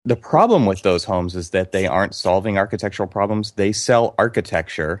The problem with those homes is that they aren't solving architectural problems. They sell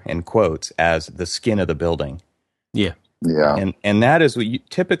architecture, in quotes, as the skin of the building. Yeah. Yeah. And that is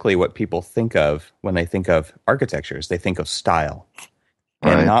typically what people think of when they think of architectures. They think of style,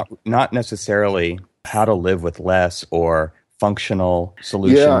 and Right. not necessarily how to live with less or functional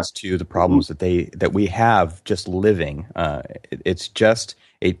solutions to the problems that we have just living. It's just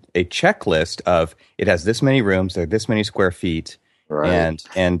a checklist of it has this many rooms, there are this many square feet, Right.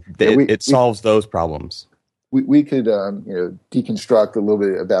 it solves those problems. We could deconstruct a little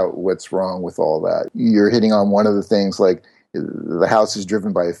bit about what's wrong with all that. You're hitting on one of the things, like the house is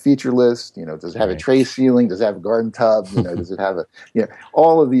driven by a feature list. Does it have a tray ceiling? Does it have a garden tub? Does it have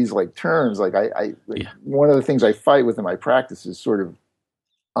all of these like terms? Like one of the things I fight with in my practice is sort of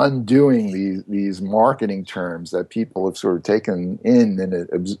undoing these marketing terms that people have sort of taken in, and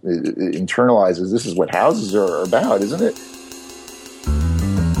it internalizes. This is what houses are about, isn't it?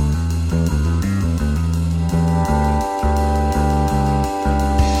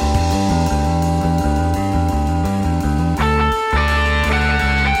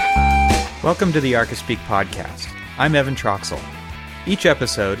 Welcome to the Archispeak podcast. I'm Evan Troxel. Each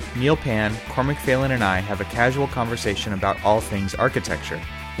episode, Neil Pan, Cormac Phelan, and I have a casual conversation about all things architecture,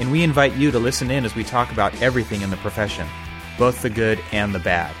 and we invite you to listen in as we talk about everything in the profession, both the good and the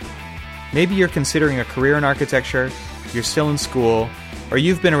bad. Maybe you're considering a career in architecture, you're still in school, or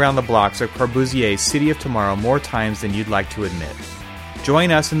you've been around the blocks of Corbusier's City of Tomorrow more times than you'd like to admit.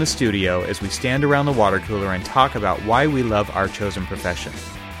 Join us in the studio as we stand around the water cooler and talk about why we love our chosen profession.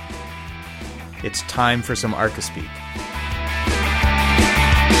 It's time for some Archispeak.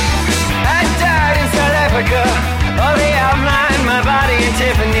 I died in South Africa. Oh, they outlined my body in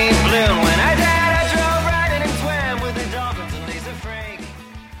Tiffany's blue. When I died, I drove right in and swam with the dolphins and Lisa Frank.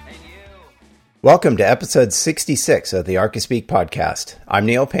 And you. Welcome to episode 66 of the Archispeak podcast. I'm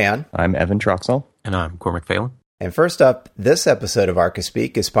Neil Pan. I'm Evan Troxel. And I'm Cormac Phelan. And first up, this episode of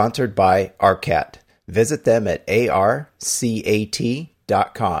Archispeak is sponsored by Arcat. Visit them at arcat.com.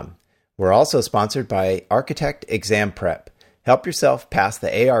 We're also sponsored by Architect Exam Prep. Help yourself pass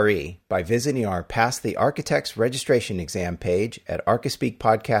the ARE by visiting our Pass the Architect's Registration Exam page at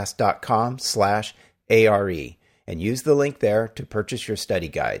archispeakpodcast.com/ARE and use the link there to purchase your study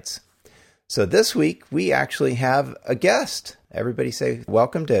guides. So this week, we actually have a guest. Everybody say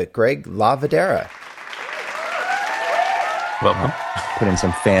welcome to Greg Lavadera. Welcome. Put in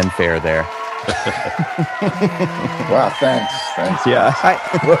some fanfare there. Wow, thanks. Yeah. Hi.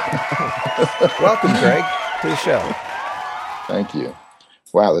 Welcome, Greg, to the show. Thank you.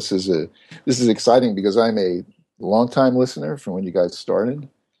 Wow, this is exciting because I'm a longtime listener from when you guys started,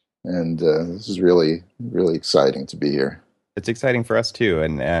 and this is really, really exciting to be here. It's exciting for us too,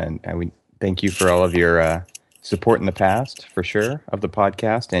 and we thank you for all of your support in the past, for sure, of the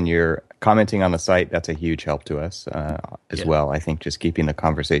podcast, and your commenting on the site. That's a huge help to us as well. I think just keeping the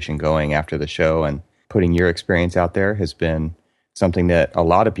conversation going after the show and putting your experience out there has been something that a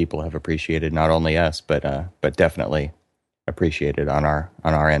lot of people have appreciated, not only us, but definitely appreciated on our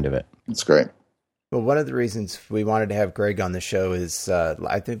end of it. It's great. Well, one of the reasons we wanted to have Greg on the show is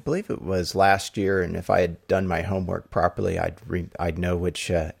I believe it was last year, and if I had done my homework properly, I'd know which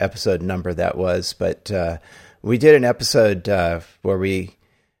episode number that was. But we did an episode where we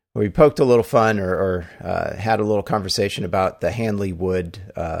poked a little fun or had a little conversation about the Hanley Wood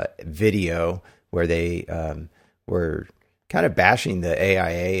video, where they were kind of bashing the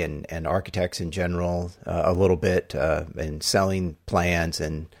AIA and architects in general a little bit and selling plans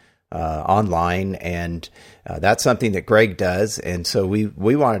and online, and that's something that Greg does. And so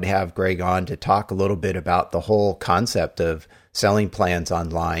we wanted to have Greg on to talk a little bit about the whole concept of selling plans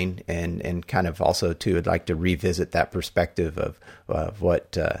online, and kind of also too, I'd like to revisit that perspective of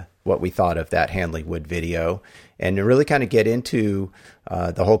what we thought of that Hanley Wood video, and to really kind of get into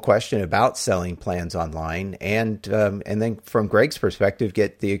the whole question about selling plans online, and then from Greg's perspective,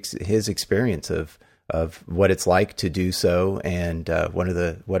 get his experience of what it's like to do so, and what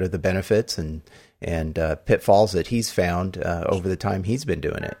are the benefits and pitfalls that he's found over the time he's been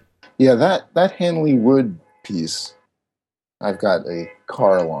doing it. Yeah, that Hanley Wood piece. I've got a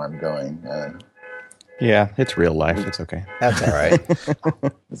car alarm going. Yeah, it's real life. It's okay. That's all right.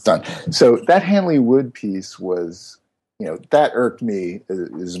 It's done. So that Hanley Wood piece was, that irked me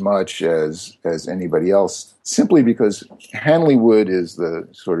as much as anybody else, simply because Hanley Wood is the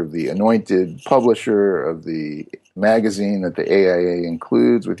sort of the anointed publisher of the magazine that the AIA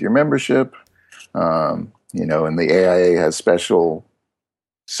includes with your membership. And the AIA has special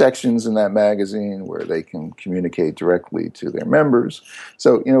sections in that magazine where they can communicate directly to their members.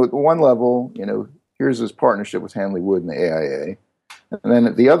 So, at one level, here's this partnership with Hanley Wood and the AIA. And then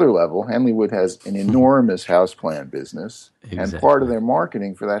at the other level, Hanley Wood has an enormous houseplan business. Exactly. And part of their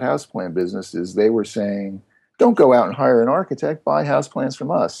marketing for that houseplan business is they were saying, don't go out and hire an architect, buy houseplans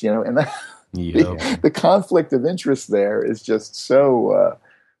from us. And that, the conflict of interest there is just so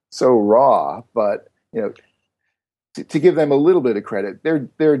raw. But to give them a little bit of credit,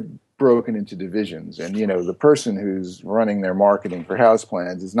 they're broken into divisions, and the person who's running their marketing for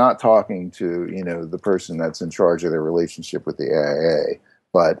houseplans is not talking to the person that's in charge of their relationship with the AIA.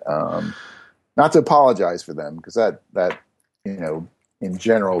 But not to apologize for them, because that in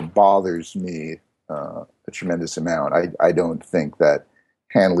general bothers me a tremendous amount. I don't think that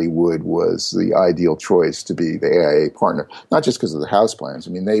Hanley Wood was the ideal choice to be the AIA partner, not just because of the house plans. I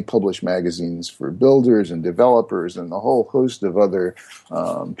mean, they publish magazines for builders and developers and a whole host of other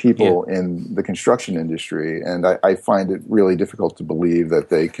people in the construction industry. And I find it really difficult to believe that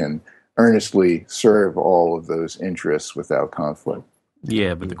they can earnestly serve all of those interests without conflict.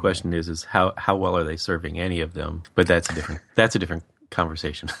 Yeah, but the question is how well are they serving any of them? But that's a different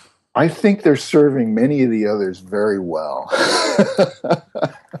conversation. I think they're serving many of the others very well.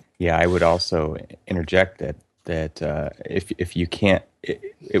 Yeah, I would also interject that if you can't,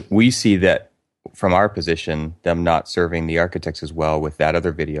 if we see that from our position, them not serving the architects as well with that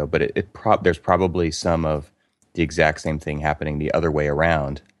other video, but there's probably some of the exact same thing happening the other way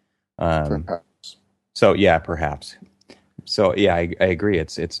around. Perhaps. So yeah, perhaps. So yeah, I agree.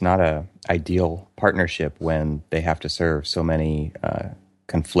 It's not a ideal partnership when they have to serve so many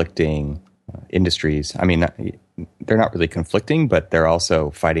conflicting industries. I mean, they're not really conflicting, but they're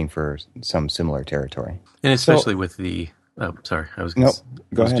also fighting for some similar territory. And especially with the... Oh, sorry. I was just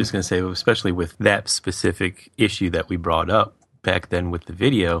going to say, especially with that specific issue that we brought up back then with the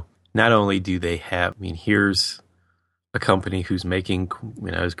video, not only do they have... I mean, here's a company who's making,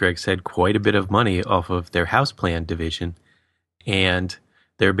 as Greg said, quite a bit of money off of their house plan division, and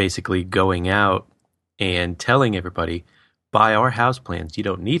they're basically going out and telling everybody, buy our house plans. You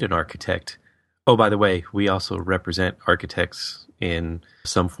don't need an architect. Oh, by the way, we also represent architects in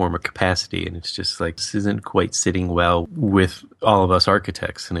some form of capacity. And it's just like, this isn't quite sitting well with all of us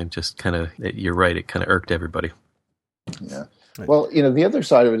architects. And it just kind of, you're right, it kind of irked everybody. Yeah. Well, the other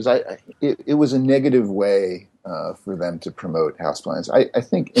side of it is it was a negative way for them to promote house plans. I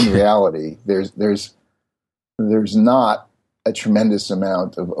think in reality, there's not a tremendous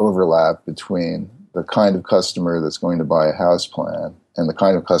amount of overlap between the kind of customer that's going to buy a house plan and the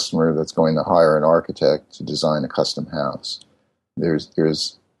kind of customer that's going to hire an architect to design a custom house.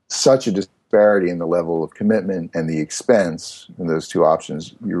 There's such a disparity in the level of commitment and the expense in those two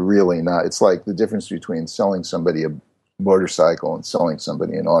options. You're really not. It's like the difference between selling somebody a motorcycle and selling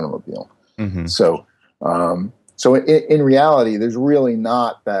somebody an automobile. Mm-hmm. So in reality, there's really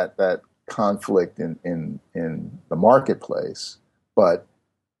not that conflict in the marketplace, but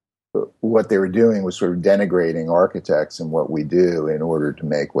what they were doing was sort of denigrating architects and what we do in order to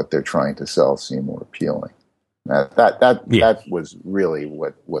make what they're trying to sell seem more appealing. That was really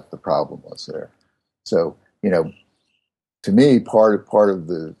what the problem was there. So, to me, part of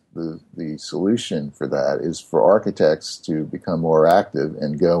the solution for that is for architects to become more active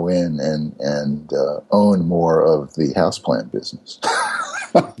and go in and own more of the house plan business.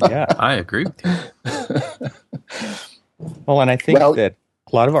 Yeah, I agree with you. Well, and I think that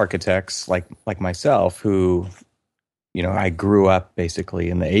a lot of architects, like myself, who, I grew up basically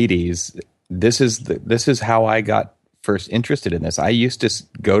in the 80s. This is how I got first interested in this. I used to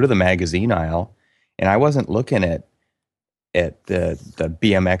go to the magazine aisle, and I wasn't looking at the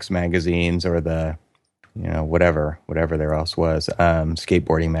BMX magazines or the whatever there else was,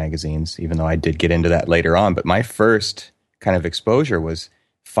 skateboarding magazines. Even though I did get into that later on, but my first kind of exposure was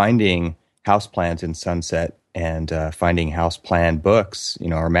finding house plans in Sunset and finding house plan books,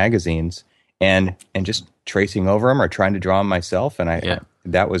 or magazines, and just tracing over them or trying to draw them myself. And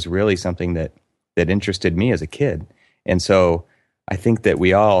that was really something that interested me as a kid. And so I think that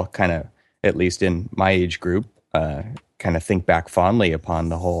we all kind of, at least in my age group, kind of think back fondly upon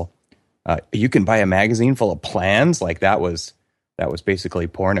the whole, you can buy a magazine full of plans. Like that was basically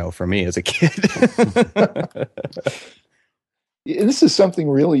porno for me as a kid. This is something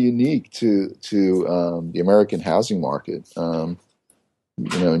really unique to the American housing market. In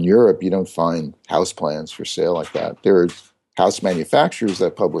Europe, you don't find house plans for sale like that. There are house manufacturers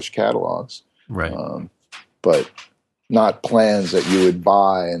that publish catalogs, right? But not plans that you would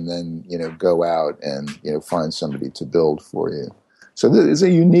buy and then go out and find somebody to build for you. So this is a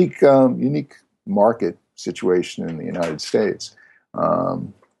unique market situation in the United States.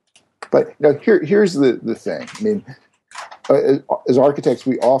 But here's the thing. I mean, as architects,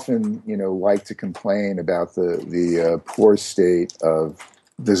 we often, like to complain about the poor state of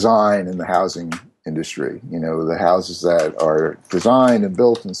design in the housing industry. The houses that are designed and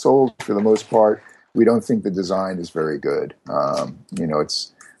built and sold, for the most part, we don't think the design is very good.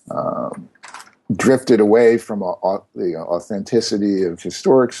 It's drifted away from the authenticity of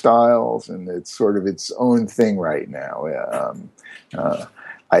historic styles, and it's sort of its own thing right now.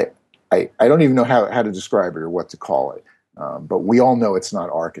 I don't even know how to describe it or what to call it, but we all know it's not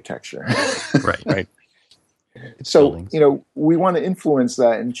architecture. Right. So, we want to influence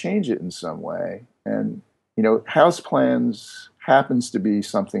that and change it in some way. And, house plans happens to be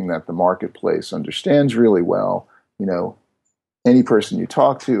something that the marketplace understands really well. Any person you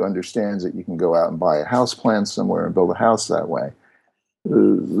talk to understands that you can go out and buy a house plan somewhere and build a house that way.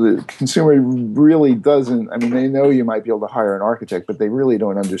 The consumer really doesn't. I mean, they know you might be able to hire an architect, but they really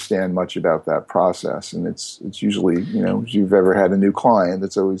don't understand much about that process. And it's usually, if you've ever had a new client,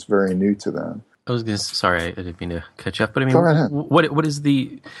 it's always very new to them. I was going to. Sorry, I didn't mean to catch up, but I mean, go right ahead. What is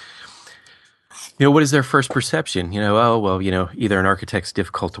the? What is their first perception? Either an architect's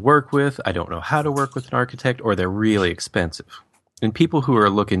difficult to work with, I don't know how to work with an architect, or they're really expensive. And people who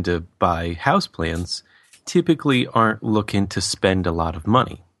are looking to buy house plans typically aren't looking to spend a lot of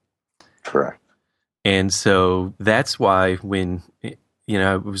money. Correct. And so that's why when,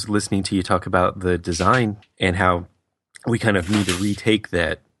 I was listening to you talk about the design and how we kind of need to retake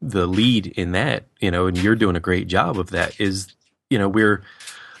the lead in that, and you're doing a great job of that, is, we're,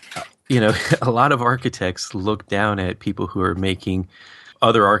 a lot of architects look down at people who are making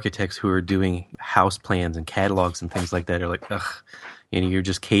other architects who are doing house plans and catalogs and things like that are like, ugh, you're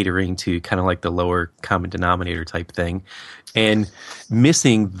just catering to kind of like the lower common denominator type thing. And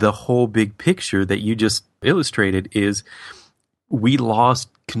missing the whole big picture that you just illustrated is we lost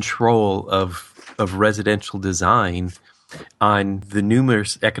control of residential design on the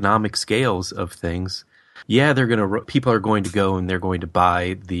numerous economic scales of things. Yeah, people are going to go and they're going to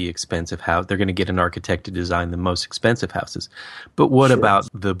buy the expensive house. They're going to get an architect to design the most expensive houses. But what about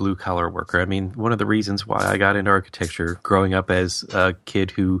the blue collar worker? I mean, one of the reasons why I got into architecture growing up as a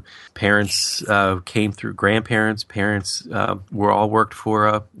kid who parents came through, grandparents, parents were all worked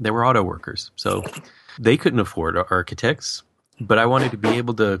for, they were auto workers. So they couldn't afford architects, but I wanted to be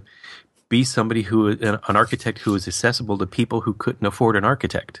able to be somebody an architect who was accessible to people who couldn't afford an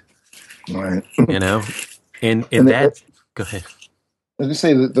architect. Right. And that, go ahead. I was going to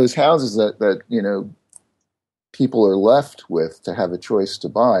say that those houses that people are left with to have a choice to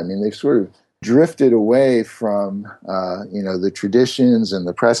buy, I mean, they've sort of drifted away from, the traditions and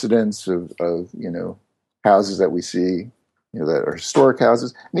the precedents of houses that we see, that are historic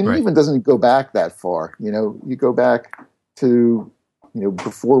houses. I mean, It even doesn't go back that far. You go back to,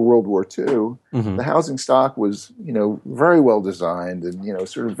 before World War II, the housing stock was, very well designed and,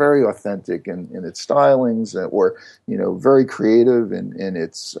 sort of very authentic in its stylings, or, very creative in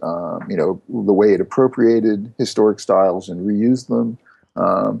its, the way it appropriated historic styles and reused them.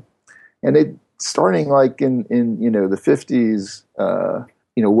 And it starting like in the 50s,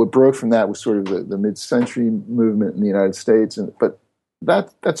 what broke from that was sort of the mid-century movement in the United States. But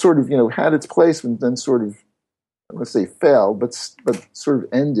that sort of, had its place and then sort of, let's say failed, but sort of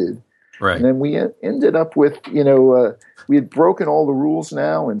ended. Right. And then we ended up with, we had broken all the rules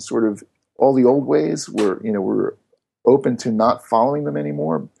now, and sort of all the old ways were open to not following them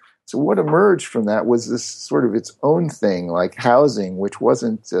anymore. So what emerged from that was this sort of its own thing, like housing, which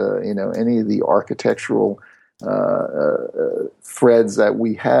wasn't, any of the architectural threads that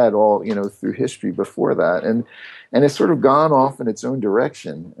we had all, through history before that. And it's sort of gone off in its own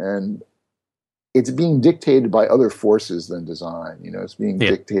direction. And it's being dictated by other forces than design. It's being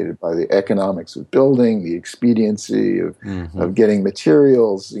dictated by the economics of building, the expediency of getting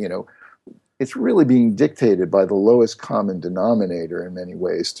materials. It's really being dictated by the lowest common denominator in many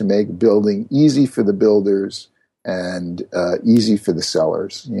ways to make building easy for the builders and easy for the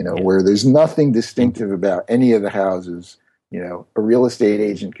sellers. Where there's nothing distinctive about any of the houses. A real estate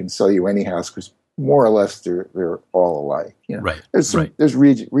agent can sell you any house because more or less they're all alike. Right. There's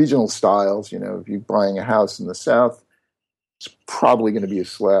regional styles. If you're buying a house in the South, it's probably going to be a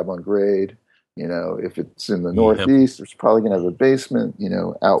slab on grade. If it's in the Northeast, it's probably going to have a basement.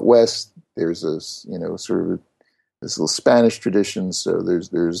 Out West, there's this, sort of this little Spanish tradition. So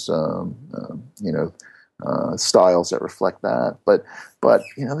there's styles that reflect that. But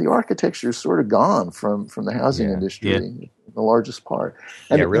the architecture is sort of gone from the housing industry, the largest part.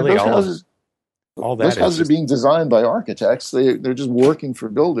 And really, those houses. All that those houses are being designed by architects. They're just working for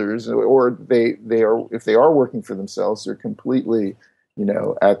builders, or they are, if they are working for themselves, they're completely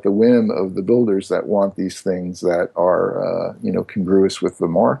at the whim of the builders that want these things that are, congruous with the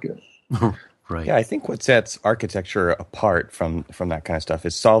market. Right. Yeah, I think what sets architecture apart from that kind of stuff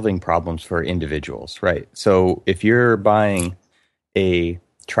is solving problems for individuals, right? So if you're buying a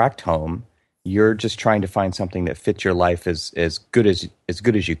tract home, you're just trying to find something that fits your life as good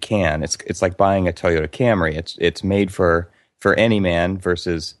as you can. It's like buying a Toyota Camry. It's made for any man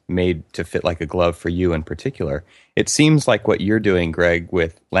versus made to fit like a glove for you in particular. It seems like what you're doing, Greg,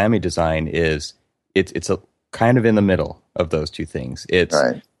 with Lamy Design is it's a kind of in the middle of those two things.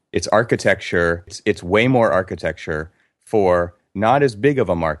 It's architecture. It's way more architecture for not as big of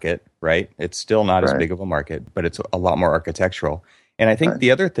a market, right? It's still not as big of a market, but it's a lot more architectural. And I think the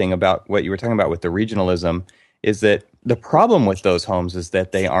other thing about what you were talking about with the regionalism is that the problem with those homes is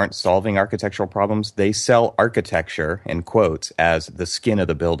that they aren't solving architectural problems. They sell architecture, in quotes, as the skin of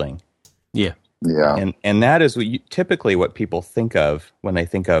the building. Yeah. Yeah. And that is typically what people think of when they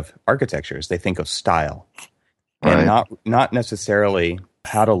think of architectures. They think of style. And not necessarily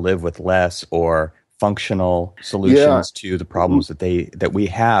how to live with less or functional solutions to the problems that we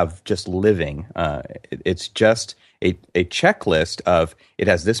have just living. It's just a checklist of it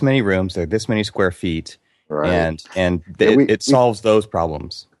has this many rooms, there are this many square feet, and it solves those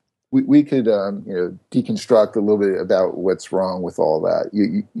problems. We could deconstruct a little bit about what's wrong with all that.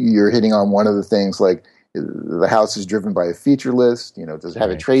 You're hitting on one of the things, like the house is driven by a feature list. Does it have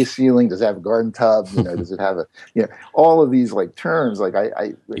a tray ceiling? Does it have a garden tub? Does it have all of these like terms? Like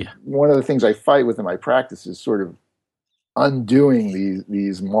one of the things I fight with in my practice is sort of undoing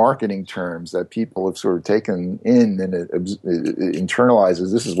these marketing terms that people have sort of taken in, and it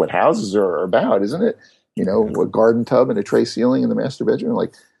internalizes. This is what houses are about, isn't it? A garden tub and a tray ceiling in the master bedroom.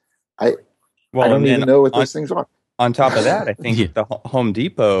 Like I don't even know what those things are. On top of that, I think the Home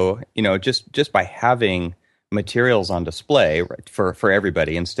Depot, just by having materials on display, right, for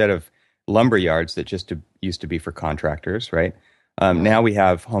everybody, instead of lumber yards that just used to be for contractors, right? Now we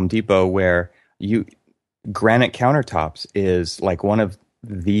have Home Depot where granite countertops is like one of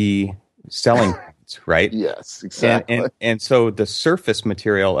the selling points, right? Yes, exactly. And so the surface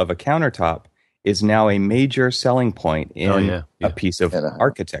material of a countertop is now a major selling point in a piece of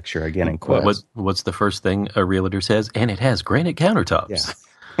architecture, again, in quotes. What's the first thing a realtor says? And it has granite countertops.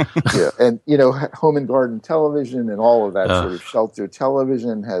 Yeah. And, home and garden television and all of that sort of shelter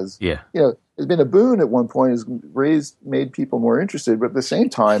television has, it's been a boon at one point, has made people more interested, but at the same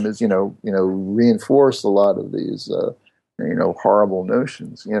time has, reinforced a lot of these, horrible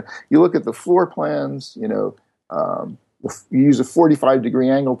notions. You look at the floor plans, you use a 45-degree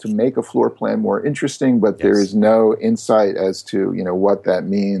angle to make a floor plan more interesting, but there is no insight as to what that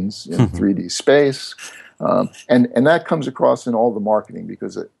means in 3D space, and that comes across in all the marketing,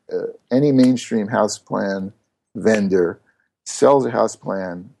 because any mainstream house plan vendor sells a house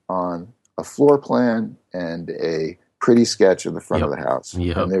plan on a floor plan and a pretty sketch of the front of the house,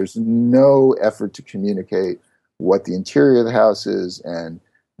 and there's no effort to communicate what the interior of the house is, and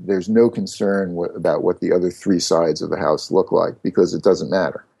there's no concern about what the other three sides of the house look like, because it doesn't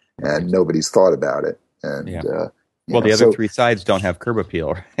matter, and nobody's thought about it. And the other three sides don't have curb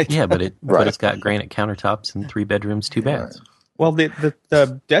appeal, right? Yeah, but it's got granite countertops and 3 bedrooms, 2 baths. Right. Well,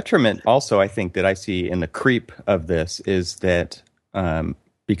 the detriment also, I think, that I see in the creep of this is that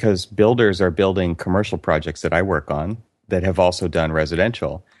because builders are building commercial projects that I work on that have also done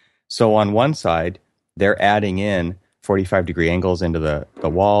residential, so on one side they're adding in 45-degree angles into the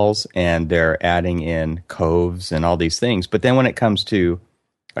walls, and they're adding in coves and all these things. But then when it comes to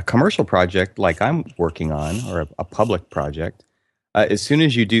a commercial project like I'm working on, or a public project, as soon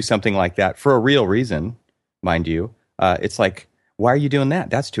as you do something like that, for a real reason, mind you, it's like, why are you doing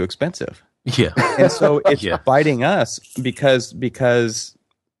that? That's too expensive. Yeah. And so it's biting us because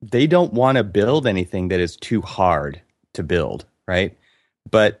they don't want to build anything that is too hard to build, right?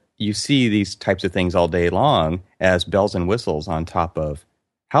 But you see these types of things all day long as bells and whistles on top of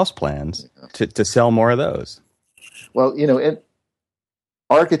house plans to sell more of those. Well, and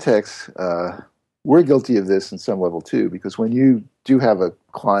architects, we're guilty of this in some level too, because when you do have a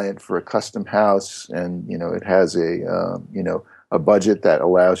client for a custom house and, it has a budget that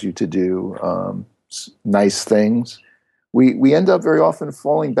allows you to do nice things, we end up very often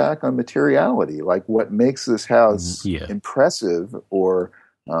falling back on materiality, like what makes this house impressive or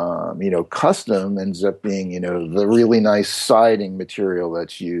custom ends up being, the really nice siding material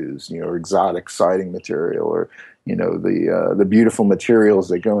that's used, or exotic siding material, or, the beautiful materials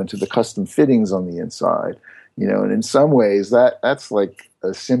that go into the custom fittings on the inside, and in some ways that's like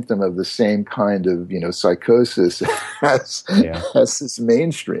a symptom of the same kind of, psychosis as this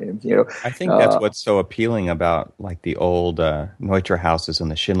mainstream. I think that's what's so appealing about like the old Neutra houses and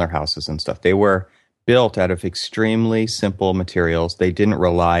the Schindler houses and stuff. They were built out of extremely simple materials. They didn't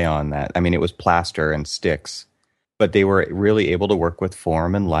rely on that. I mean, it was plaster and sticks, but they were really able to work with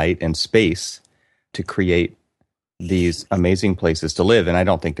form and light and space to create these amazing places to live. And I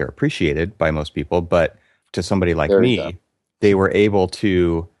don't think they're appreciated by most people, but to somebody like me, they were able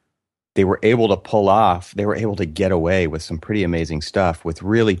to pull off, they were able to get away with some pretty amazing stuff with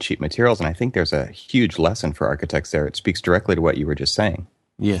really cheap materials. And I think there's a huge lesson for architects there. It speaks directly to what you were just saying.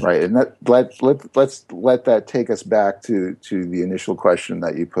 Yeah. Right. And let's let that take us back to the initial question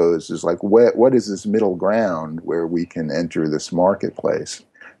that you posed, is like, what is this middle ground where we can enter this marketplace?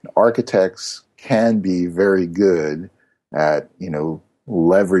 Architects can be very good at,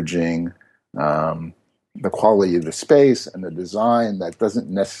 leveraging the quality of the space and the design that doesn't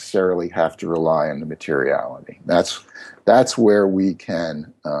necessarily have to rely on the materiality. That's where we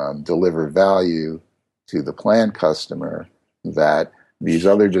can deliver value to the planned customer that these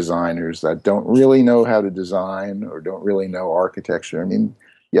other designers that don't really know how to design or don't really know architecture. I mean,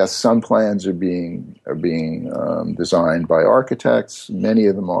 yes, some plans are being designed by architects. Many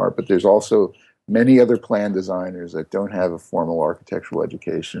of them are, but there's also many other plan designers that don't have a formal architectural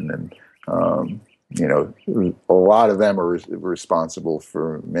education, and a lot of them are responsible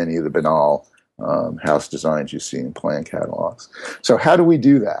for many of the banal house designs you see in plan catalogs. So how do we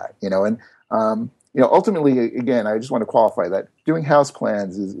do that? Ultimately, again, I just want to qualify that doing house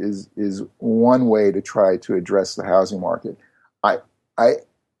plans is one way to try to address the housing market. I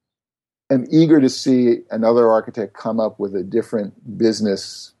am eager to see another architect come up with a different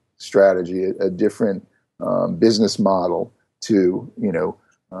business strategy, a different business model to,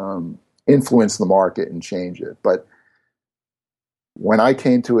 influence the market and change it. But when I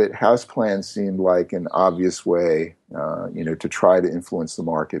came to it, house plans seemed like an obvious way, to try to influence the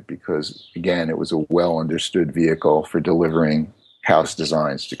market because, again, it was a well-understood vehicle for delivering house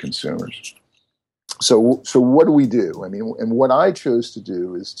designs to consumers. So what do we do? I mean, and what I chose to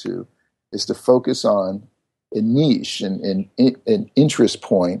do is to focus on a niche and an interest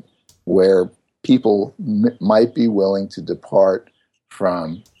point where people might be willing to depart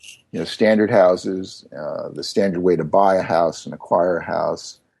from, standard houses, the standard way to buy a house and acquire a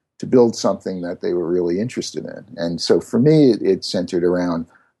house, to build something that they were really interested in. And so for me, it centered around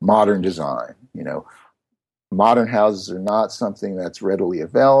modern design. Modern houses are not something that's readily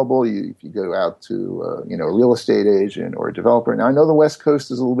available. If you go out to, a real estate agent or a developer. Now, I know the West Coast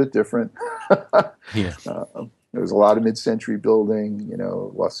is a little bit different. Yeah. There's a lot of mid-century building,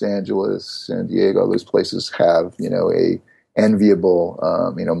 Los Angeles, San Diego, those places have, a enviable,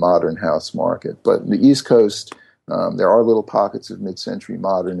 modern house market. But in the East Coast, there are little pockets of mid-century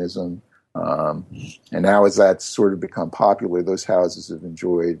modernism. And now as that's sort of become popular, those houses have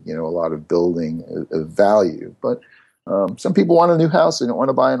enjoyed, a lot of building of value. But some people want a new house. They don't want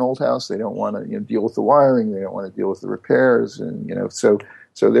to buy an old house. They don't want to deal with the wiring. They don't want to deal with the repairs. And,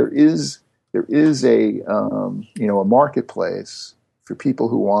 so there is a marketplace for people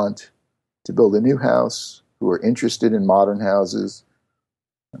who want to build a new house, who are interested in modern houses.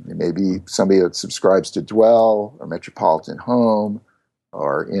 Maybe somebody that subscribes to Dwell or Metropolitan Home,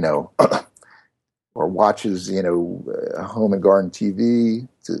 or or watches Home and Garden TV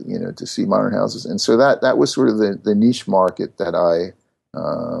to see modern houses. And so that was sort of the niche market that I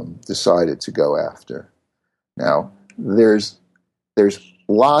decided to go after. Now there's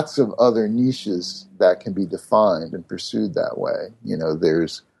lots of other niches that can be defined and pursued that way.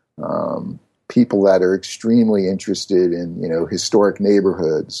 There's people that are extremely interested in, historic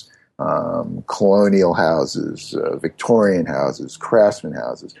neighborhoods, colonial houses, Victorian houses, craftsman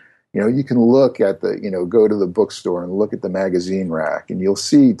houses. You can look at go to the bookstore and look at the magazine rack, and you'll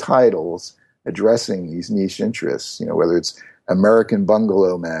see titles addressing these niche interests, whether it's American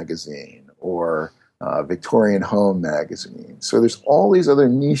Bungalow Magazine or Victorian Home Magazine. So there's all these other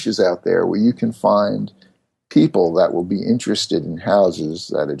niches out there where you can find people that will be interested in houses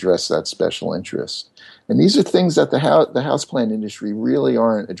that address that special interest. And these are things that the houseplant industry really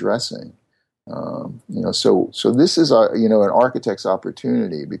aren't addressing. So this is an architect's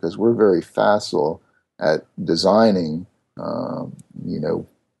opportunity, because we're very facile at designing,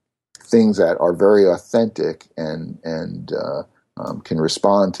 things that are very authentic and can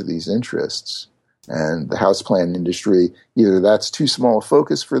respond to these interests. And the houseplant industry, either that's too small a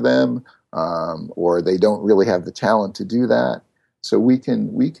focus for them, or they don't really have the talent to do that. So we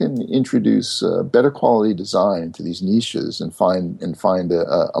can introduce better quality design into these niches and find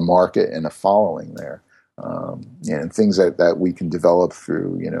a market and a following there. and things that we can develop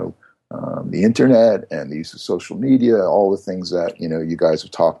through, the internet and the use of social media, all the things that, you guys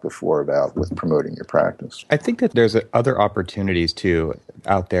have talked before about with promoting your practice. I think that there's other opportunities too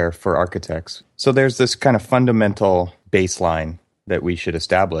out there for architects. So there's this kind of fundamental baseline that we should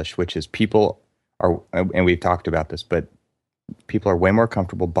establish, which is people are, and we've talked about this, but people are way more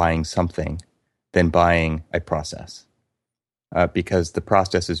comfortable buying something than buying a process, because the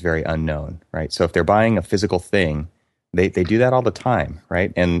process is very unknown, right? So if they're buying a physical thing, they do that all the time,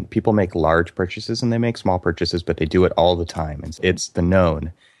 right? And people make large purchases and they make small purchases, but they do it all the time. And it's the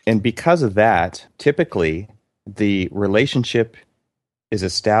known. And because of that, typically the relationship is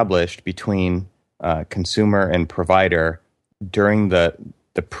established between consumer and provider during the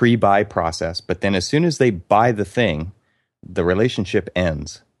pre-buy process. But then as soon as they buy the thing, the relationship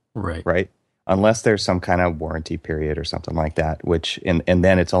ends. Right? Unless there's some kind of warranty period or something like that, which and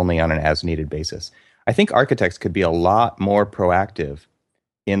then it's only on an as-needed basis. I think architects could be a lot more proactive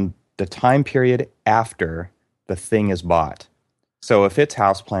in the time period after the thing is bought. So if it's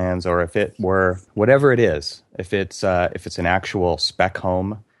house plans, or if it were whatever it is, if it's an actual spec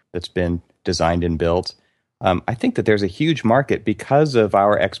home that's been designed and built, I think that there's a huge market because of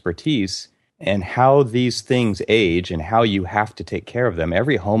our expertise and how these things age and how you have to take care of them.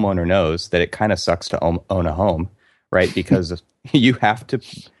 Every homeowner knows that it kind of sucks to own a home, right? Because you have to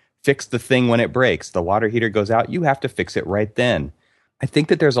fix the thing when it breaks. The water heater goes out, you have to fix it right then. I think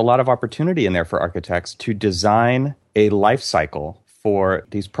that there's a lot of opportunity in there for architects to design a life cycle for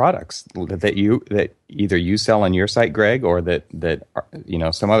these products that either you sell on your site, Greg, or that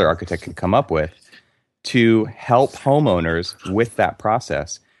some other architect can come up with to help homeowners with that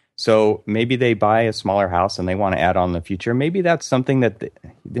process. So maybe they buy a smaller house and they want to add on in the future. Maybe that's something that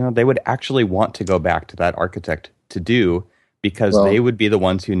they would actually want to go back to that architect to do, because they would be the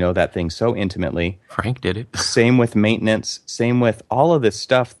ones who know that thing so intimately. Frank did it. Same with maintenance. Same with all of this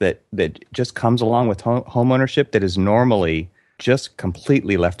stuff that just comes along with home ownership that is normally just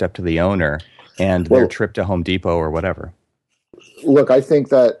completely left up to the owner and their trip to Home Depot or whatever. Look, I think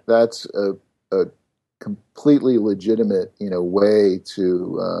that's a completely legitimate, way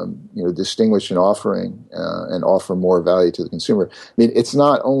to, distinguish an offering and offer more value to the consumer. I mean, it's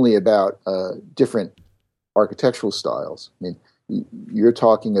not only about different architectural styles. I mean, you're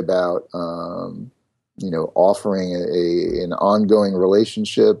talking about, offering an ongoing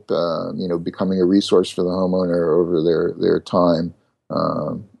relationship, becoming a resource for the homeowner over their time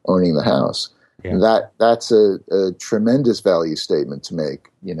owning the house. Yeah. That's a tremendous value statement to make,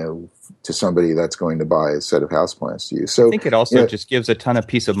 to somebody that's going to buy a set of houseplants to you. So I think it also just gives a ton of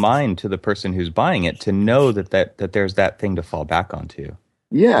peace of mind to the person who's buying it to know that there's that thing to fall back onto.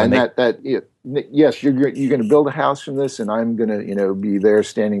 Yeah, yes, you're going to build a house from this, and I'm going to, be there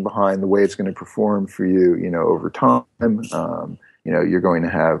standing behind the way it's going to perform for you, over time. You're going to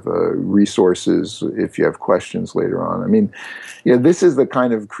have resources if you have questions later on. I mean, this is the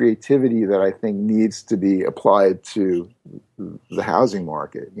kind of creativity that I think needs to be applied to the housing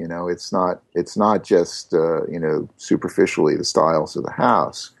market. It's not just superficially the styles of the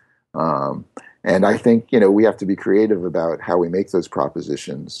house. And I think, we have to be creative about how we make those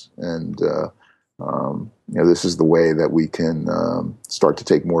propositions. And, this is the way that we can start to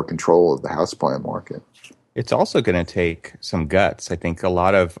take more control of the houseplant market. It's also going to take some guts. I think a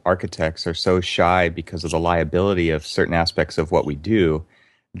lot of architects are so shy because of the liability of certain aspects of what we do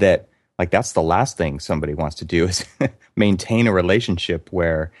that, that's the last thing somebody wants to do is maintain a relationship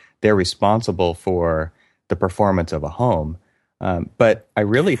where they're responsible for the performance of a home. But I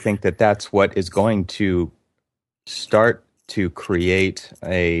really think that that's what is going to start to create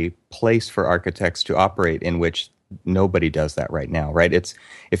a place for architects to operate in which nobody does that right now, right?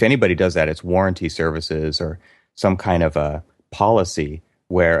 If anybody does that, it's warranty services or some kind of a policy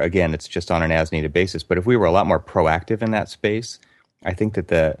where, again, it's just on an as-needed basis. But if we were a lot more proactive in that space, I think that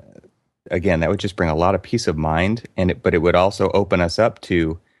that would just bring a lot of peace of mind. But it would also open us up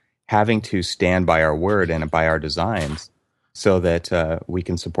to having to stand by our word and by our designs so that we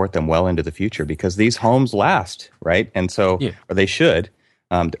can support them well into the future, because these homes last, right? And so, or they should.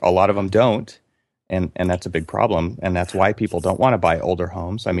 A lot of them don't. And that's a big problem. And that's why people don't want to buy older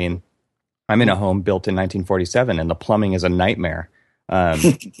homes. I mean, I'm in a home built in 1947 and the plumbing is a nightmare.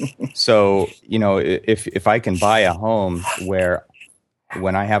 So, if I can buy a home where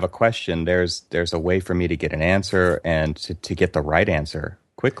when I have a question, there's a way for me to get an answer and to get the right answer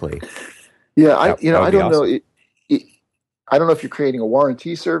quickly. Yeah. I don't know. I don't know if you're creating a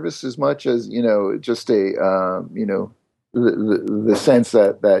warranty service as much as, just a, the sense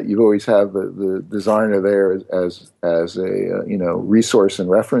that you always have the designer there as a resource and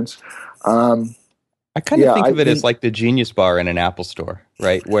reference. I kind of think of it as like the Genius Bar in an Apple store,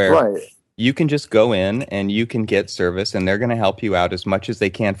 right? Where you can just go in and you can get service, and they're going to help you out as much as they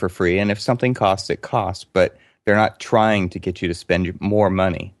can for free. And if something costs, it costs, but they're not trying to get you to spend more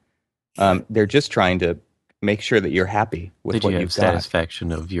money. They're just trying to make sure that you're happy with what you've got.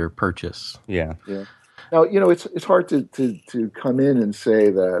 Satisfaction of your purchase. Yeah. Now, it's hard to come in and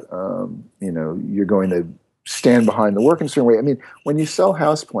say that, you're going to stand behind the work in a certain way. I mean, when you sell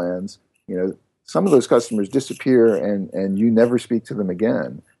house plans, some of those customers disappear and you never speak to them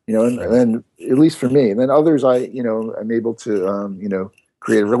again, and then, at least for me, and then others I'm able to,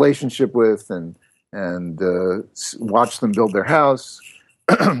 create a relationship with and watch them build their house,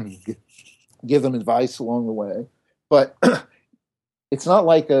 give them advice along the way. But it's not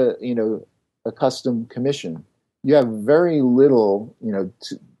like a custom commission. You have very little,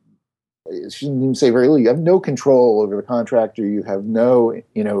 I shouldn't even say very little. You have no control over the contractor. You have no,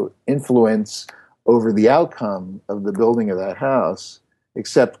 influence over the outcome of the building of that house,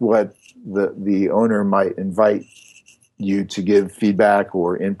 except what the owner might invite you to give feedback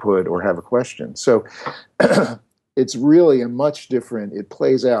or input or have a question. So it's really it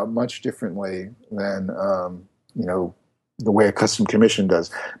plays out much differently than, the way a custom commission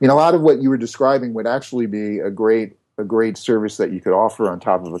does. I mean, a lot of what you were describing would actually be a great service that you could offer on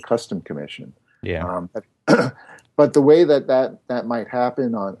top of a custom commission. Yeah. But the way that might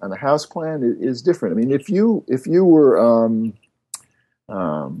happen on a house plan is different. I mean, if you were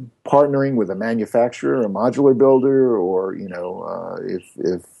partnering with a manufacturer, a modular builder, or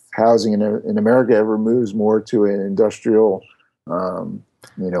if housing in America ever moves more to an industrial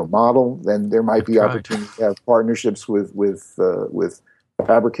model, then there might be opportunity to have partnerships with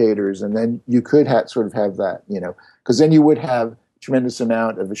fabricators, and then you could have that, because then you would have tremendous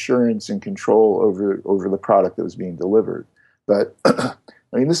amount of assurance and control over the product that was being delivered. But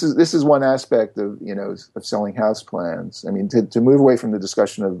I mean, this is one aspect of of selling house plans. I mean, to move away from the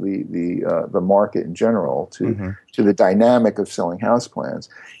discussion of the market in general to the dynamic of selling house plans,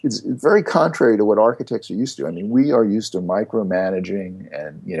 it's very contrary to what architects are used to. I mean, we are used to micromanaging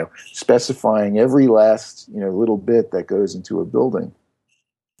and specifying every last little bit that goes into a building.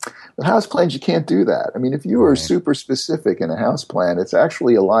 With house plans, you can't do that. I mean, if you are super specific in a house plan, it's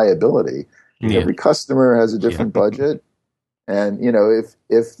actually a liability. Yeah. Every customer has a different budget. And,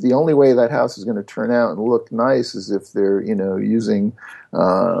 if the only way that house is going to turn out and look nice is if they're, using,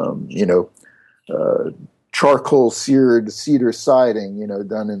 charcoal seared cedar siding,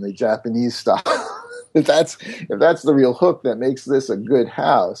 done in the Japanese style, if that's the real hook that makes this a good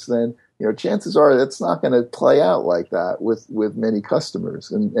house, then, chances are that's not going to play out like that with many customers.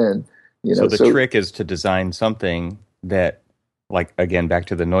 And so the trick is to design something that, like, again, back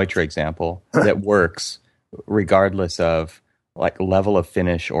to the Neutra example, that works regardless of like level of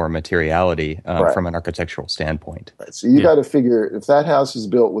finish or materiality from an architectural standpoint. Right. So you got to figure, if that house is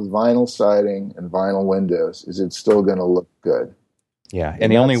built with vinyl siding and vinyl windows, is it still going to look good? Yeah,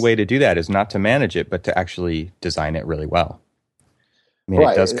 and the only way to do that is not to manage it, but to actually design it really well. I mean,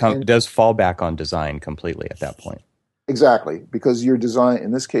 it does fall back on design completely at that point. Exactly, because you're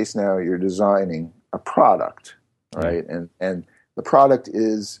in this case now, you're designing a product, right? And the product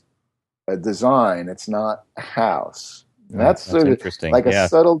is a design, it's not a house. And that's sort of interesting. Like a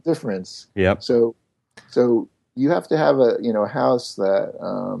subtle difference. Yep. So you have to have a house that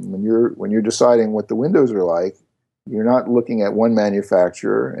when you're deciding what the windows are like, you're not looking at one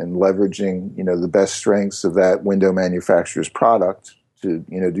manufacturer and leveraging the best strengths of that window manufacturer's product to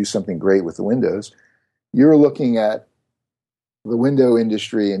do something great with the windows. You're looking at the window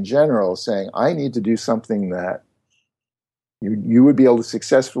industry in general, saying, I need to do something that you would be able to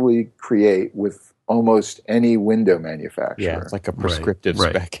successfully create with almost any window manufacturer. Yeah, it's like a prescriptive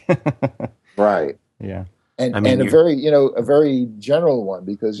spec. Right. Yeah. And a very general one,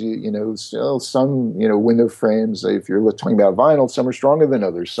 because still some window frames, if you're talking about vinyl, some are stronger than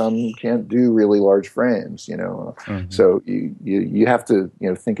others. Some can't do really large frames. So you have to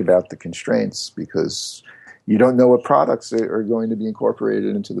think about the constraints, because you don't know what products are going to be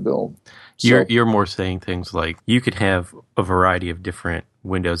incorporated into the build. So, you're more saying things like you could have a variety of different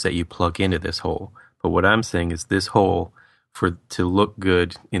windows that you plug into this hole. But what I'm saying is this hole, to look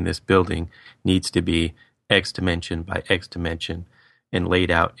good in this building, needs to be X dimension by X dimension and laid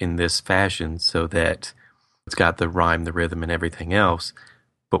out in this fashion so that it's got the rhyme, the rhythm, and everything else.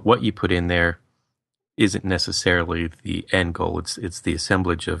 But what you put in there isn't necessarily the end goal. It's the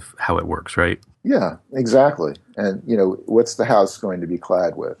assemblage of how it works, right? Yeah, exactly. And, what's the house going to be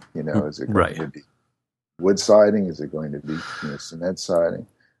clad with? Is it going to be wood siding? Is it going to be cement siding?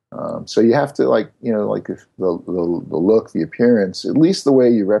 So you have to if the look, the appearance, at least the way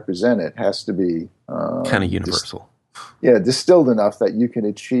you represent it has to be kind of universal. Distilled enough that you can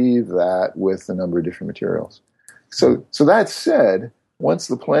achieve that with a number of different materials. So that said, once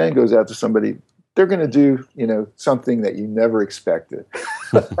the plan goes out to somebody, they're going to do, something that you never expected.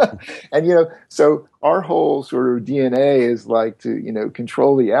 And, so our whole sort of DNA is like to,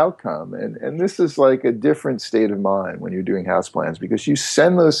 control the outcome. And this is like a different state of mind when you're doing house plans, because you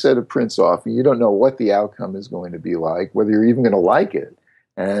send those set of prints off and you don't know what the outcome is going to be like, whether you're even going to like it.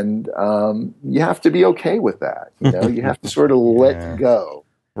 And you have to be okay with that. You have to sort of let go.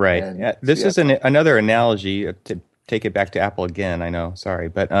 Right. And, this is another analogy to take it back to Apple again. I know, sorry.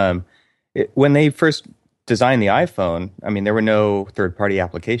 But when they first designed the iPhone, I mean, there were no third-party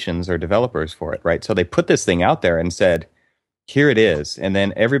applications or developers for it, right? So they put this thing out there and said, here it is. And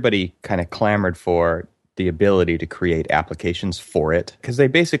then everybody kind of clamored for the ability to create applications for it. Because they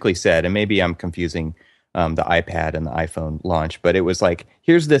basically said, and maybe I'm confusing the iPad and the iPhone launch, but it was like,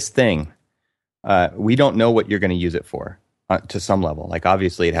 here's this thing. We don't know what you're going to use it for to some level. Like,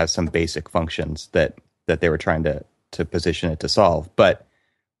 obviously, it has some basic functions that they were trying to position it to solve. But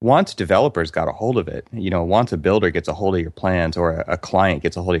once developers got a hold of it, once a builder gets a hold of your plans or a client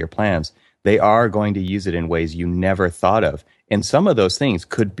gets a hold of your plans, they are going to use it in ways you never thought of. And some of those things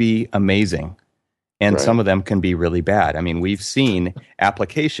could be amazing, and some of them can be really bad. I mean, we've seen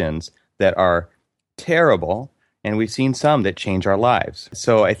applications that are terrible, and we've seen some that change our lives.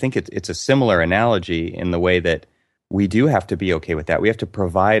 So I think it's a similar analogy in the way that we do have to be okay with that. We have to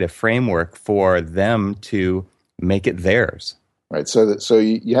provide a framework for them to make it theirs. Right. So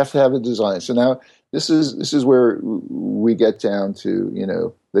you have to have a design. So now this is where we get down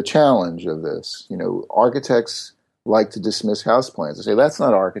to, the challenge of this. Architects like to dismiss house plans. They say that's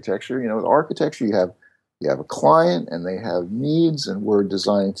not architecture. With architecture you have a client and they have needs and we're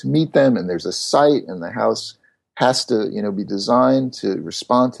designing to meet them, and there's a site and the house has to, be designed to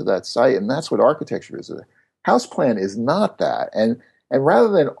respond to that site, and that's what architecture is. A house plan is not that. And rather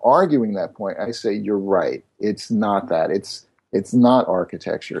than arguing that point, I say you're right. It's not that. It's not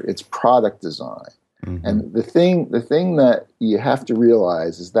architecture. It's product design. Mm-hmm. And the thing that you have to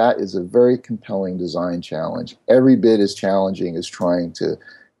realize is that is a very compelling design challenge. Every bit as challenging as trying to,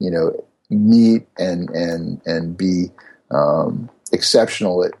 meet and be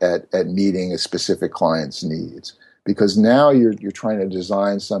exceptional at meeting a specific client's needs. Because now you're trying to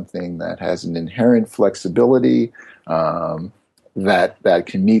design something that has an inherent flexibility, that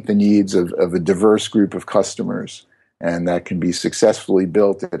can meet the needs of a diverse group of customers, and that can be successfully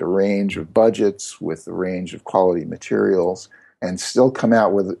built at a range of budgets with a range of quality materials, and still come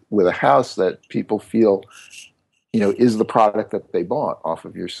out with a house that people feel, is the product that they bought off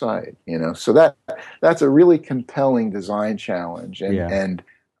of your site. So that's a really compelling design challenge, and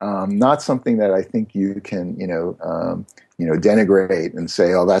not something that I think you can, denigrate and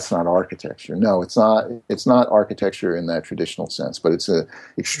say, oh, that's not architecture. No, it's not. It's not architecture in that traditional sense, but it's a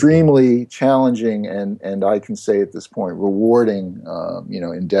extremely challenging and I can say at this point rewarding,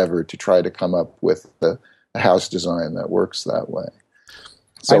 endeavor to try to come up with a house design that works that way.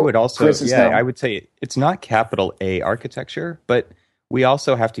 So, I would also, I would say it's not capital A architecture, but we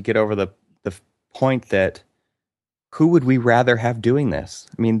also have to get over the point that who would we rather have doing this?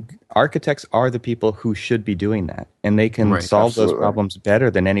 I mean, architects are the people who should be doing that, and they can solve those problems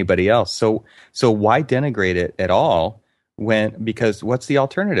better than anybody else. So why denigrate it at all because what's the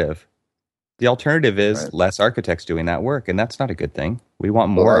alternative? The alternative is less architects doing that work, and that's not a good thing. We want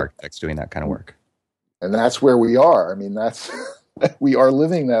more architects doing that kind of work. And that's where we are. I mean, we are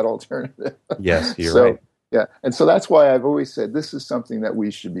living that alternative. Yes, you're right. Yeah, and so that's why I've always said this is something that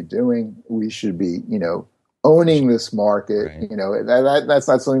we should be doing. We should be, owning this market. Right. That's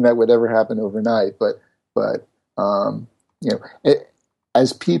not something that would ever happen overnight. But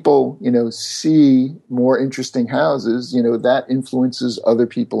as people, see more interesting houses, that influences other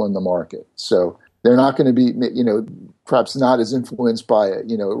people in the market. So they're not going to be, perhaps not as influenced by a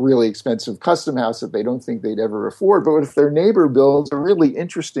really expensive custom house that they don't think they'd ever afford. But if their neighbor builds a really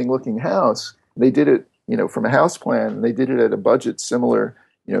interesting looking house, they did it, from a house plan, and they did it at a budget similar,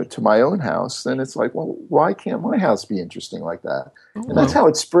 to my own house, then it's like, well, why can't my house be interesting like that? And that's how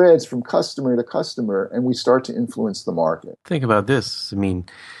it spreads from customer to customer, and we start to influence the market. Think about this. I mean,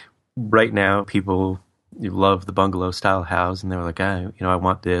 right now, people love the bungalow style house, and they're like, I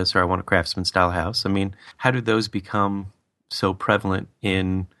want this, or I want a craftsman style house. I mean, how did those become so prevalent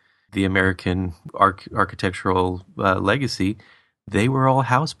in the American architectural legacy? They were all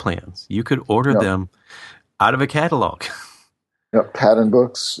house plans. You could order them out of a catalog. Pattern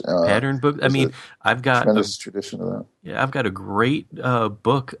books. Pattern book. I mean, I've got tremendous tradition of that. Yeah, I've got a great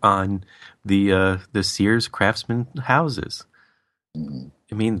book on the Sears Craftsman houses. Mm-hmm.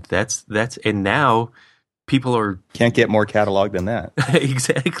 I mean, that's and now people can't get more catalog than that.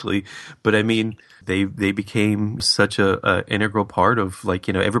 Exactly. But I mean, they became such a integral part of, like,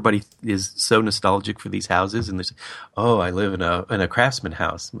 everybody is so nostalgic for these houses, and there's, oh, I live in a Craftsman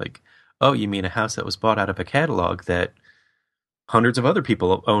house. I'm like, oh, you mean a house that was bought out of a catalog that hundreds of other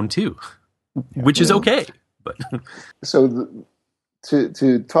people own too, which is okay. But so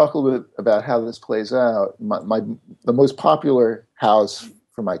to talk a little bit about how this plays out, the most popular house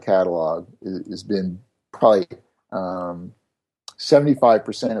for my catalog has been probably 75%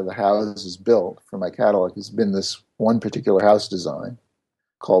 of the houses built for my catalog has been this one particular house design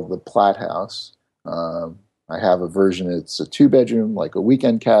called the Platt House. I have a version, it's a 2-bedroom, like a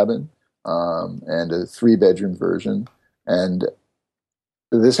weekend cabin, and a 3-bedroom version. And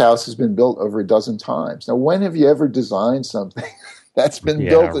this house has been built over a dozen times. Now, when have you ever designed something that's been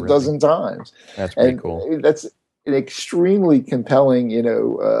built a dozen times? That's pretty cool. That's an extremely compelling,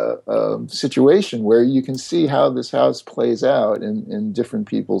 situation where you can see how this house plays out in different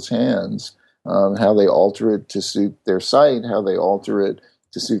people's hands, how they alter it to suit their site, how they alter it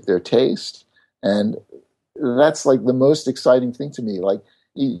to suit their taste. And that's like the most exciting thing to me. Like,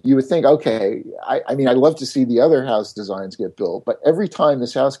 you would think, okay, I mean, I'd love to see the other house designs get built, but every time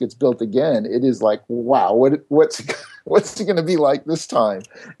this house gets built again, it is like, wow, what's it going to be like this time?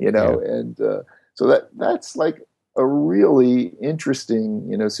 And so that's like a really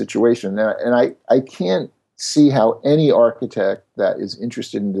interesting, situation. And I can't see how any architect that is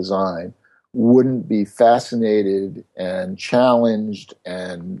interested in design wouldn't be fascinated and challenged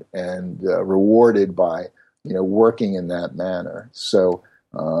and rewarded by, working in that manner. So,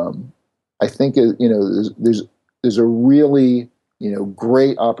 I think, there's a really,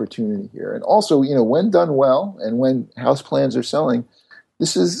 great opportunity here. And also, when done well and when house plans are selling,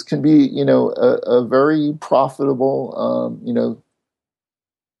 this can be, a very profitable,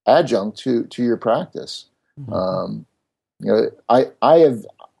 adjunct to your practice. Mm-hmm.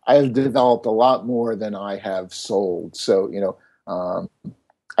 I have developed a lot more than I have sold. So,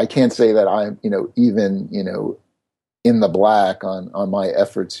 I can't say that I'm, even, in the black on my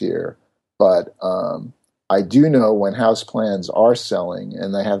efforts here, but I do know when house plans are selling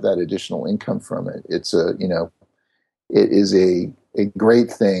and they have that additional income from it, it's it is a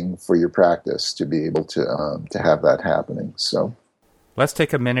great thing for your practice to be able to have that happening. So let's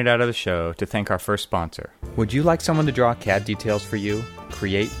take a minute out of the show to thank our first sponsor. Would you like someone to draw CAD details for you,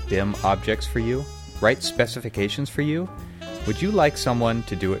 create BIM objects for you, write specifications for you? Would you like someone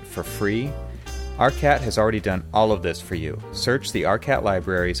to do it for free? ARCAT has already done all of this for you. Search the ARCAT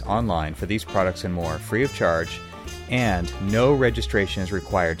libraries online for these products and more, free of charge, and no registration is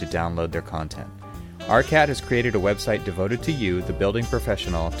required to download their content. ARCAT has created a website devoted to you, the building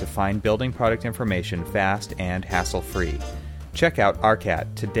professional, to find building product information fast and hassle-free. Check out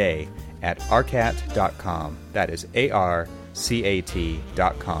ARCAT today at arcat.com. That is ARCAT.com.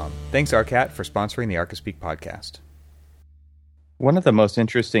 Thanks, ARCAT, for sponsoring the ArchiSpeak podcast. One of the most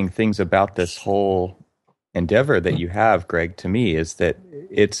interesting things about this whole endeavor that you have, Greg, to me, is that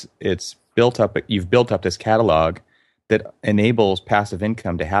it's built up. You've built up this catalog that enables passive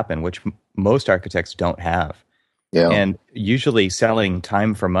income to happen, which most architects don't have. Yeah. And usually, selling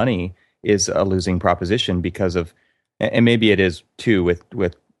time for money is a losing proposition because of, and maybe it is too with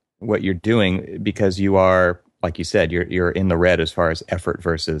what you're doing, because you are, like you said, you're in the red as far as effort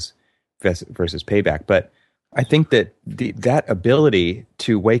versus payback, but I think that that ability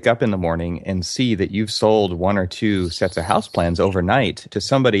to wake up in the morning and see that you've sold 1 or 2 sets of house plans overnight to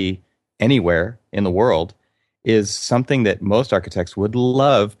somebody anywhere in the world is something that most architects would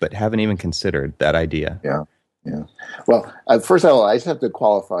love, but haven't even considered that idea. Yeah. Well, first of all, I just have to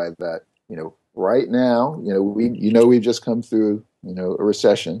qualify that, right now, we've just come through, a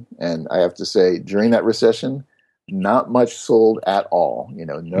recession. And I have to say, during that recession, not much sold at all.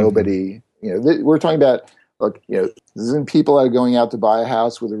 Nobody, we're talking about, look, this isn't people that are going out to buy a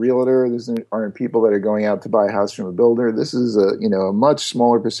house with a realtor. This aren't people that are going out to buy a house from a builder. This is a much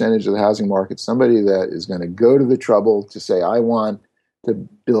smaller percentage of the housing market. Somebody that is going to go to the trouble to say, I want to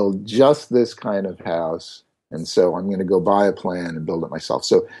build just this kind of house, and so I'm going to go buy a plan and build it myself.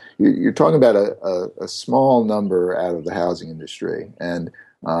 So you're talking about a small number out of the housing industry, and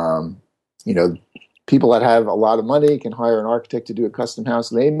people that have a lot of money can hire an architect to do a custom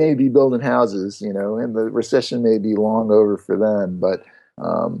house. They may be building houses, and the recession may be long over for them. But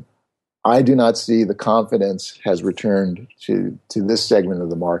I do not see the confidence has returned to this segment of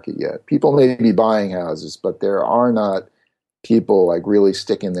the market yet. People may be buying houses, but there are not people like really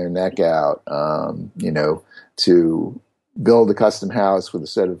sticking their neck out, to build a custom house with a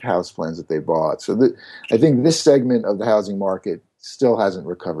set of house plans that they bought. So I think this segment of the housing market still hasn't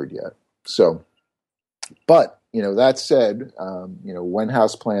recovered yet. So, but, that said, when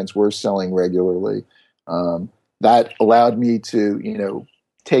house plans were selling regularly, that allowed me to,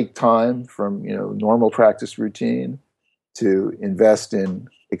 take time from, normal practice routine to invest in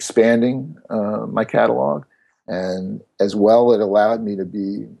expanding my catalog. And as well, it allowed me to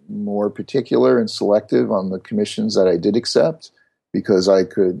be more particular and selective on the commissions that I did accept, because I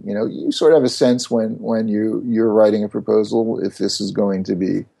could, you sort of have a sense when you're writing a proposal if this is going to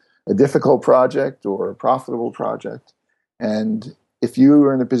be a difficult project or a profitable project. And if you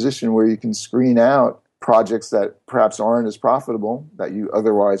are in a position where you can screen out projects that perhaps aren't as profitable that you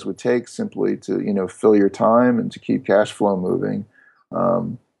otherwise would take simply to, fill your time and to keep cash flow moving,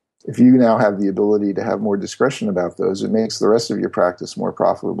 if you now have the ability to have more discretion about those, it makes the rest of your practice more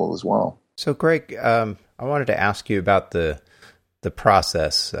profitable as well. So, Greg, I wanted to ask you about the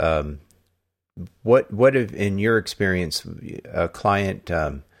process. What if, in your experience, a client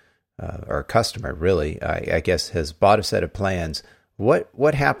or a customer, really, I guess, has bought a set of plans?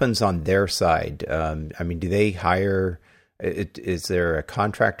 What happens on their side? Do they hire? Is there a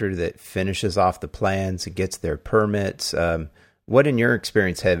contractor that finishes off the plans and gets their permits? What, in your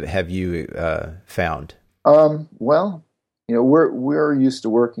experience, have you found? Well, we're used to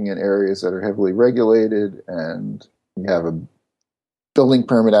working in areas that are heavily regulated, and we have a building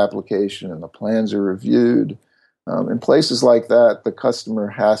permit application, and the plans are reviewed. In places like that, the customer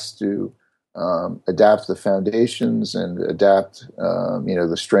has to adapt the foundations and adapt,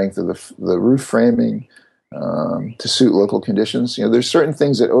 the strength of the roof framing to suit local conditions. There's certain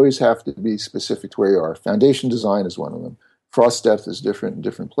things that always have to be specific to where you are. Foundation design is one of them. Frost depth is different in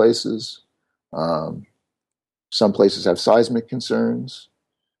different places. Some places have seismic concerns.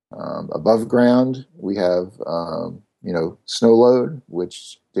 Above ground, we have, snow load,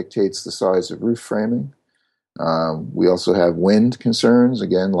 which dictates the size of roof framing. We also have wind concerns,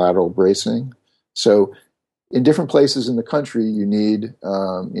 again, lateral bracing. So in different places in the country, you need,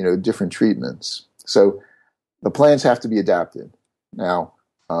 different treatments. So the plans have to be adapted. Now,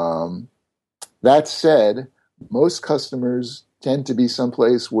 that said, most customers tend to be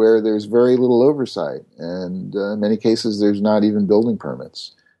someplace where there's very little oversight, and in many cases, there's not even building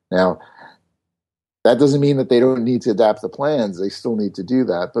permits. Now, that doesn't mean that they don't need to adapt the plans. They still need to do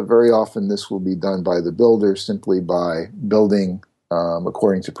that, but very often this will be done by the builder simply by building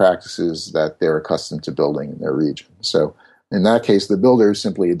according to practices that they're accustomed to building in their region. So in that case, the builder is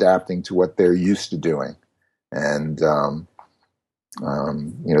simply adapting to what they're used to doing. And the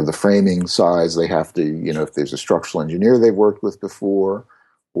framing size, they have to, if there's a structural engineer they've worked with before,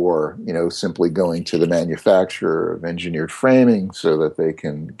 or, simply going to the manufacturer of engineered framing so that they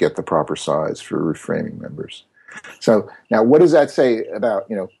can get the proper size for roof framing members. So now what does that say about,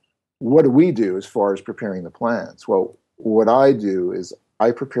 what do we do as far as preparing the plans? Well, what I do is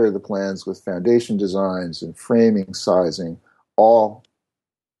I prepare the plans with foundation designs and framing, sizing, all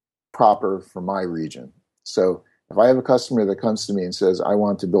proper for my region. So if I have a customer that comes to me and says, I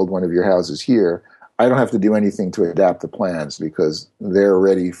want to build one of your houses here, I don't have to do anything to adapt the plans because they're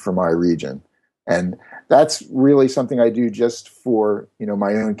ready for my region. And that's really something I do just for,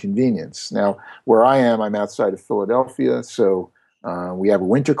 my own convenience. Now, where I am, I'm outside of Philadelphia, so we have a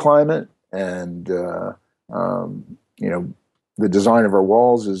winter climate, and, the design of our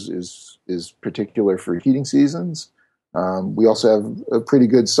walls is particular for heating seasons. We also have a pretty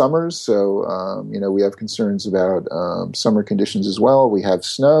good summers, so, we have concerns about summer conditions as well. We have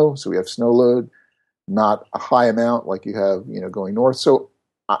snow, so we have snow load, not a high amount like you have, going north. So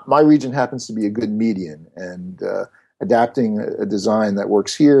my region happens to be a good median, and adapting a design that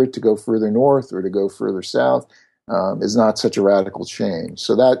works here to go further north or to go further south is not such a radical change.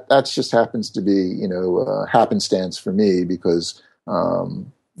 So that just happens to be, happenstance for me because,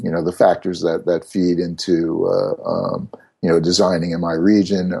 the factors that feed into, designing in my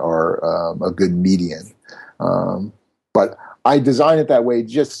region are a good median. But I design it that way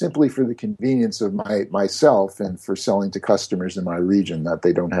just simply for the convenience of myself and for selling to customers in my region, that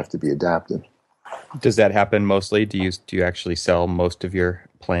they don't have to be adapted. Does that happen mostly? Do you actually sell most of your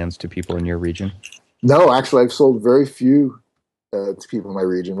plans to people in your region? No, actually, I've sold very few to people in my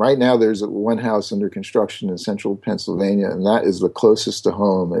region. Right now, there's one house under construction in central Pennsylvania, and that is the closest to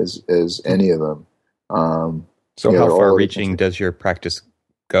home as any of them. So how far-reaching does your practice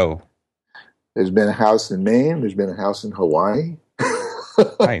go? There's been a house in Maine. There's been a house in Hawaii.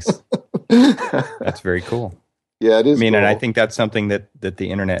 Nice. That's very cool. Yeah, it is. I mean, cool. And I think that's something that the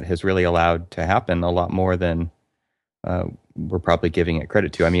internet has really allowed to happen a lot more than we're probably giving it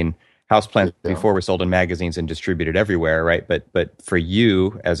credit to. I mean, houseplants before were sold in magazines and distributed everywhere, right? But for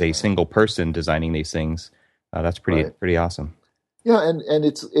you as a single person designing these things, that's pretty awesome. Yeah, and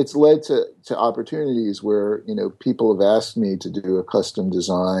it's led to opportunities where, you know, people have asked me to do a custom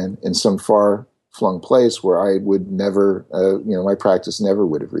design in some far-flung place where I would never, you know, my practice never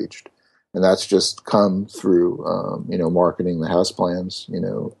would have reached. And that's just come through, you know, marketing the house plans, you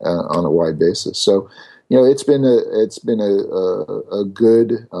know, on a wide basis. So, you know, it's been a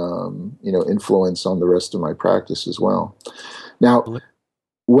good, you know, influence on the rest of my practice as well. Now,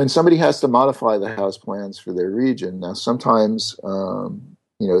 when somebody has to modify the house plans for their region, now sometimes,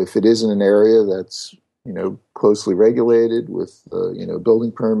 you know, if it is in an area that's, you know, closely regulated with, you know,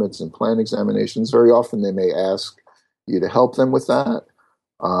 building permits and plan examinations, very often they may ask you to help them with that.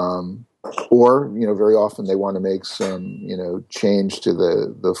 Or, you know, very often they want to make some, you know, change to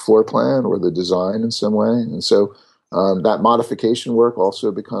the floor plan or the design in some way. And so that modification work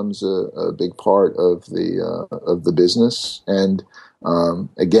also becomes a big part of the business. And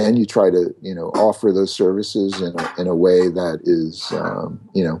again, you try to, you know, offer those services in a way that is,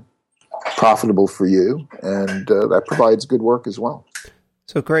 you know, profitable for you, and that provides good work as well.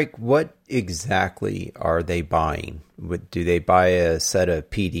 So, Greg, what exactly are they buying? Do they buy a set of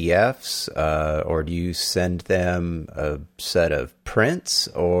PDFs, or do you send them a set of prints,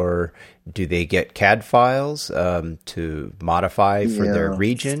 or do they get CAD files to modify for their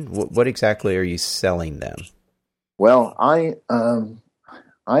region? What exactly are you selling them? Well, I'm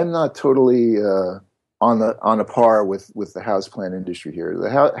not totally on a par with the houseplant industry here. The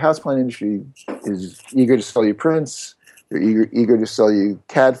houseplant industry is eager to sell you prints. They're eager to sell you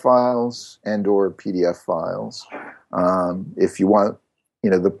CAD files and or PDF files. If you want, you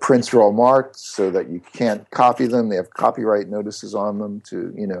know, the prints are all marked so that you can't copy them. They have copyright notices on them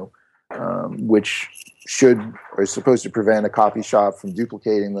to, you know, which are supposed to prevent a copy shop from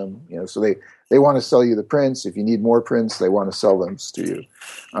duplicating them. You know, so they want to sell you the prints. If you need more prints, they want to sell them to you.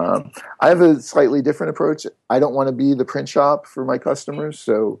 I have a slightly different approach. I don't want to be the print shop for my customers,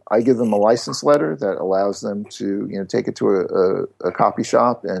 so I give them a license letter that allows them to, you know, take it to a copy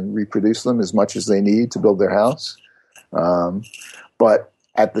shop and reproduce them as much as they need to build their house. But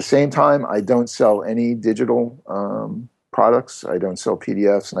at the same time, I don't sell any digital products. I don't sell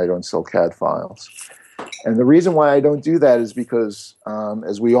PDFs, and I don't sell CAD files. And the reason why I don't do that is because,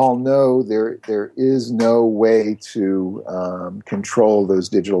 as we all know, there is no way to control those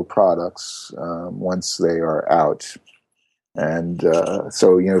digital products once they are out. And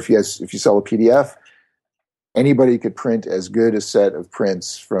so, you know, if you sell a PDF, anybody could print as good a set of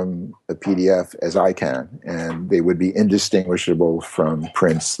prints from a PDF as I can, and they would be indistinguishable from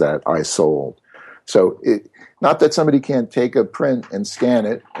prints that I sold. So not that somebody can't take a print and scan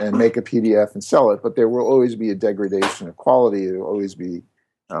it and make a PDF and sell it, but there will always be a degradation of quality. It will always be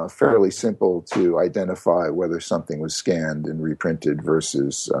fairly simple to identify whether something was scanned and reprinted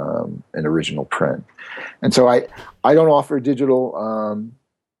versus an original print. And so I don't offer digital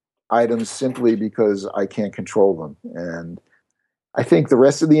items simply because I can't control them. And I think the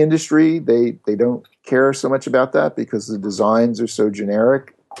rest of the industry, they don't care so much about that because the designs are so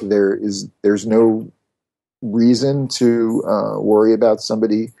generic. There's no reason to worry about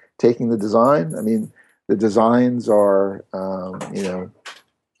somebody taking the design. I mean, the designs are, you know,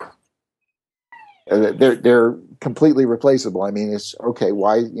 they're completely replaceable. I mean, it's okay.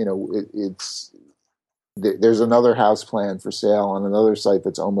 Why, you know, there's another house plan for sale on another site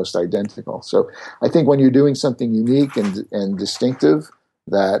that's almost identical. So I think when you're doing something unique and distinctive,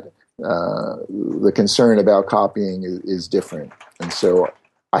 that the concern about copying is different. And so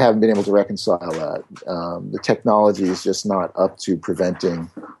I haven't been able to reconcile that. The technology is just not up to preventing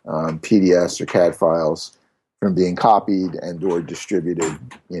PDFs or CAD files from being copied and or distributed,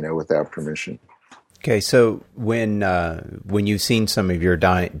 you know, without permission. Okay, so when you've seen some of your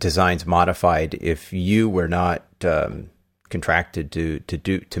designs modified, if you were not contracted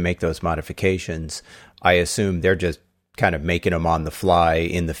to make those modifications, I assume they're just kind of making them on the fly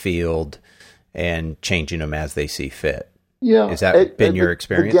in the field and changing them as they see fit. Yeah, has that been your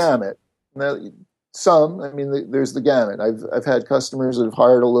experience? The gamut. Now, some, I mean, there's the gamut. I've had customers that have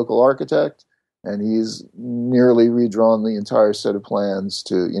hired a local architect, and he's nearly redrawn the entire set of plans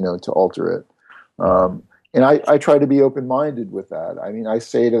to alter it. And I try to be open-minded with that. I mean, I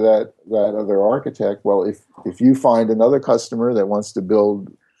say to that other architect, well, if you find another customer that wants to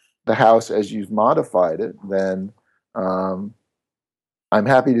build the house as you've modified it, then I'm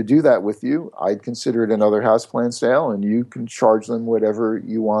happy to do that with you. I'd consider it another house plan sale, and you can charge them whatever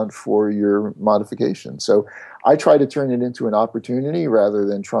you want for your modification. So I try to turn it into an opportunity rather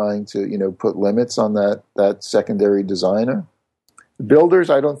than trying to, put limits on that secondary designer. Builders,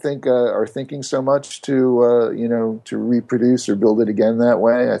 I don't think are thinking so much to reproduce or build it again that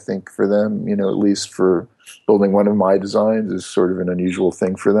way. I think for them, at least for building one of my designs is sort of an unusual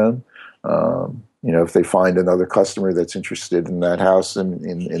thing for them. If they find another customer that's interested in that house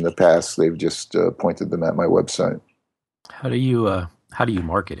in the past, they've just pointed them at my website. How do you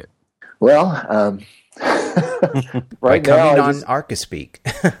market it? Well, right now, on Archispeak.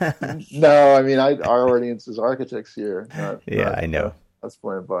 No, I mean, our audience is architects here. I know. That's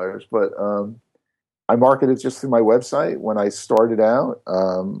point buyers, but I market it just through my website. When I started out,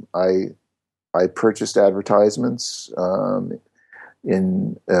 I purchased advertisements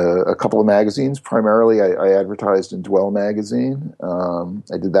in a couple of magazines. Primarily, I advertised in Dwell magazine.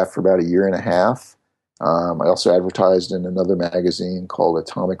 I did that for about a year and a half. I also advertised in another magazine called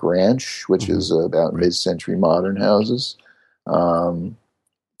Atomic Ranch, which is about mid-century modern houses,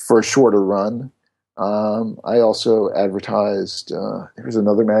 for a shorter run. I also advertised, there's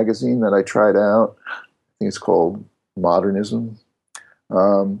another magazine that I tried out. I think it's called Modernism.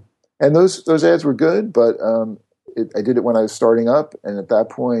 And those ads were good, but I did it when I was starting up, and at that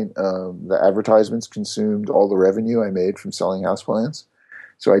point, the advertisements consumed all the revenue I made from selling houseplants.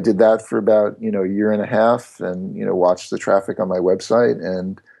 So I did that for about a year and a half, and watched the traffic on my website,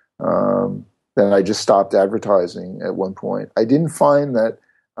 and then I just stopped advertising at one point. I didn't find that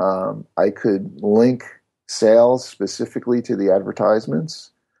I could link sales specifically to the advertisements,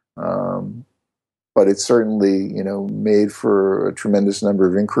 but it certainly made for a tremendous number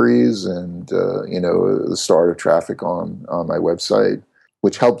of inquiries and the start of traffic on my website,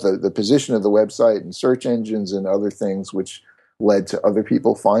 which helped the position of the website and search engines and other things, which led to other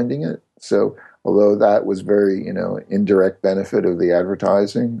people finding it. So although that was very, indirect benefit of the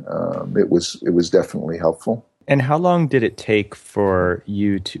advertising, it was definitely helpful. And how long did it take for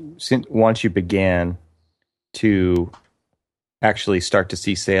you once you began to actually start to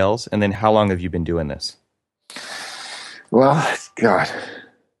see sales? And then how long have you been doing this? Well, God,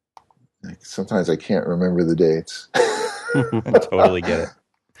 sometimes I can't remember the dates. I totally get it.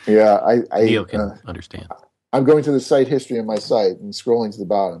 Yeah, Neil can understand. I'm going to the site history on my site and scrolling to the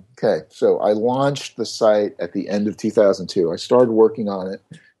bottom. Okay, so I launched the site at the end of 2002. I started working on it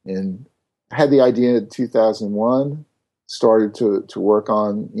and had the idea in 2001, started to work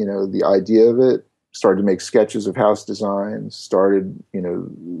on, the idea of it, started to make sketches of house designs, started,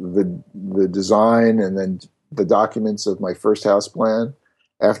 the design and then the documents of my first house plan.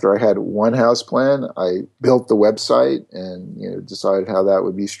 After I had one house plan, I built the website and decided how that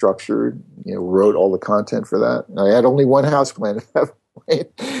would be structured. Wrote all the content for that. And I had only one house plan at that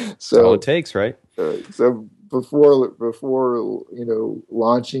point. So that's all it takes, right? So before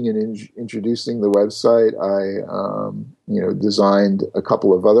launching and introducing the website, I designed a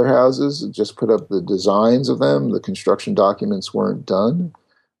couple of other houses. Just put up the designs of them. The construction documents weren't done.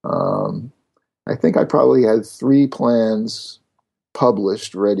 I think I probably had 3 plans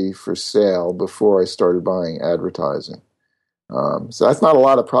published, ready for sale before I started buying advertising. So that's not a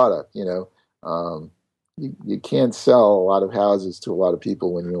lot of product, you can't sell a lot of houses to a lot of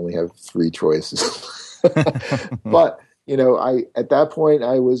people when you only have 3 choices. But, at that point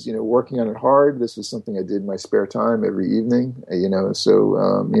I was, working on it hard. This was something I did in my spare time every evening, so,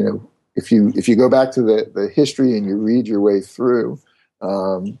 if you go back to the history and you read your way through,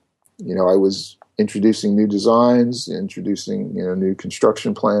 I was introducing new designs, introducing new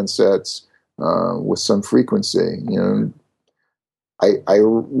construction plan sets with some frequency. I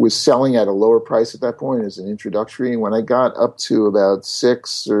was selling at a lower price at that point as an introductory. When I got up to about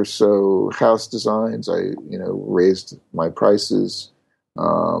 6 or so house designs, I raised my prices,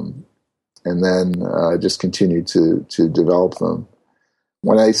 and then just continued to develop them.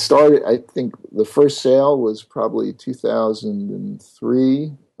 When I started, I think the first sale was probably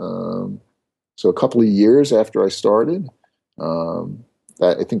 2003. So a couple of years after I started,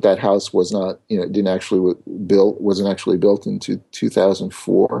 I think that house was not, wasn't actually built into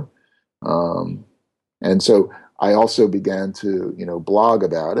 2004. And so I also began to, blog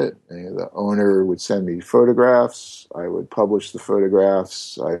about it. The owner would send me photographs. I would publish the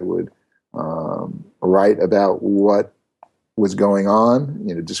photographs. I would write about what was going on,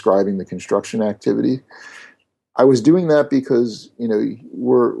 describing the construction activity. I was doing that because,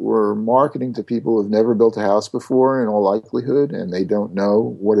 we're marketing to people who've never built a house before in all likelihood, and they don't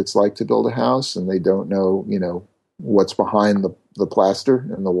know what it's like to build a house, and they don't know, what's behind the plaster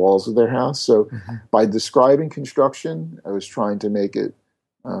and the walls of their house. So by describing construction, I was trying to make it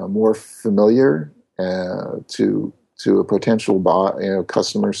more familiar to a potential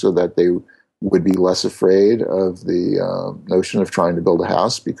customer, so that they would be less afraid of the notion of trying to build a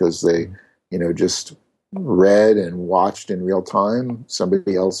house, because they, just read and watched in real time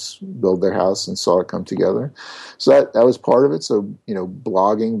somebody else build their house and saw it come together. So that was part of it. So,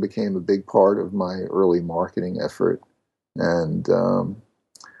 blogging became a big part of my early marketing effort. And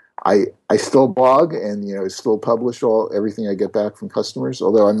I still blog and, still publish everything I get back from customers,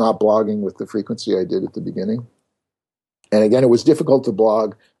 although I'm not blogging with the frequency I did at the beginning. And again, it was difficult to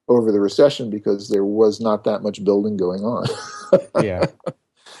blog over the recession because there was not that much building going on. Yeah.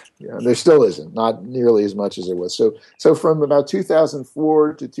 Yeah, there still isn't, not nearly as much as there was. So from about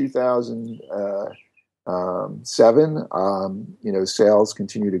 2004 to 2007, sales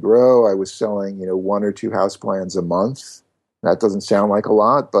continued to grow. I was selling, 1 or 2 house plans a month. That doesn't sound like a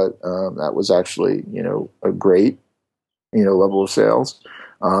lot, but that was actually, a great, level of sales.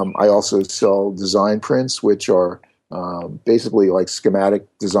 I also sell design prints, which are basically like schematic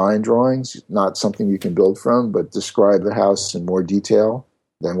design drawings, not something you can build from, but describe the house in more detail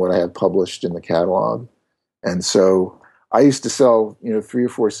than what I have published in the catalog. And so I used to sell, 3 or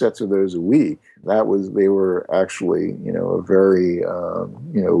 4 sets of those a week. They were actually, a very,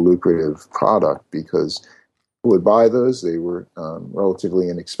 lucrative product, because people would buy those. They were relatively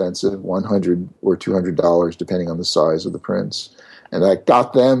inexpensive, $100 or $200, depending on the size of the prints. And that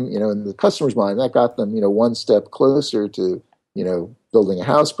got them, in the customer's mind, that got them, one step closer to, building a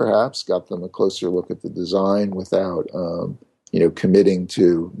house, perhaps, got them a closer look at the design without, committing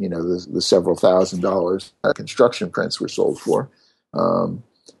to, the several $1,000s construction prints were sold for.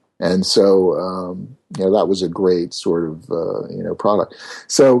 And so, that was a great sort of, product.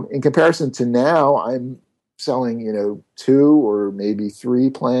 So in comparison to now, I'm selling, 2 or maybe 3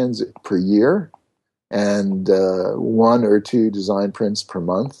 plans per year, and 1 or 2 design prints per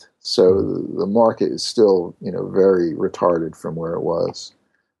month. So the market is still, very retarded from where it was.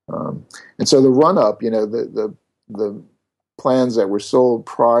 And so the run up, the plans that were sold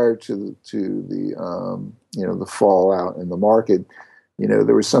prior to the the fallout in the market,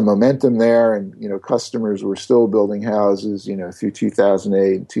 there was some momentum there, and customers were still building houses, through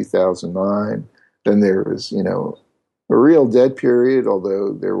 2008 and 2009. Then there was a real dead period,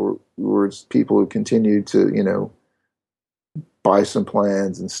 although there were people who continued to buy some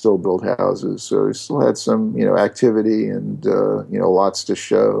plans and still build houses. So we still had some activity and lots to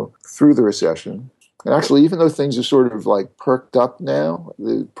show through the recession. And actually, even though things are sort of like perked up now,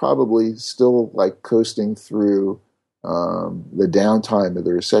 they're probably still like coasting through the downtime of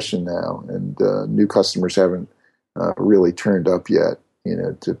the recession now, and new customers haven't really turned up yet,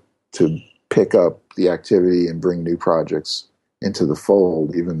 to pick up the activity and bring new projects into the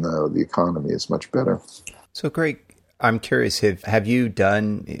fold, even though the economy is much better. So, Greg, I'm curious, have you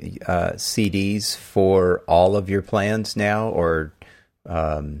done CDs for all of your plans now, or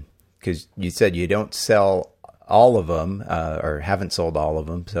because you said you don't sell all of them or haven't sold all of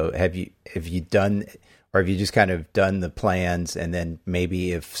them? So have you done, or have you just kind of done the plans, and then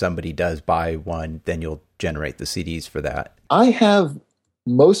maybe if somebody does buy one, then you'll generate the CDs for that? I have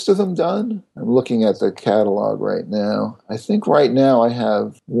most of them done. I'm looking at the catalog right now. I think right now I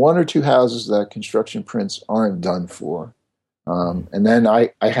have 1 or 2 houses that construction prints aren't done for. And then I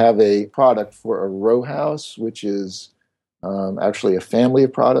have a product for a row house, which is actually a family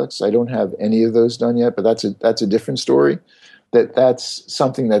of products. I don't have any of those done yet, but that's a different story. That's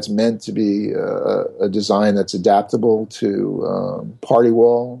something that's meant to be a design that's adaptable to party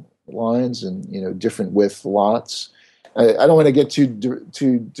wall lines and different width lots. I don't want to get too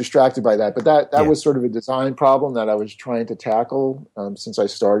distracted by that, but that was sort of a design problem that I was trying to tackle since I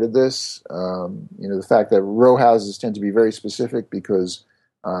started this. The fact that row houses tend to be very specific because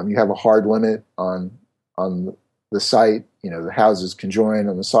you have a hard limit on the site. The houses conjoin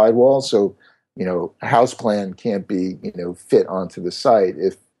on the sidewall, so a house plan can't be fit onto the site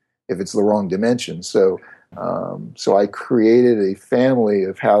if it's the wrong dimension. So I created a family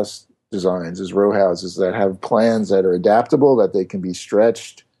of house designs as row houses that have plans that are adaptable, that they can be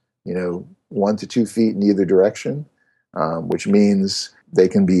stretched, 1 to 2 feet in either direction, which means they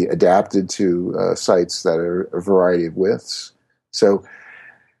can be adapted to sites that are a variety of widths. So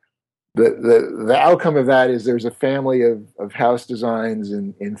the outcome of that is there's a family of house designs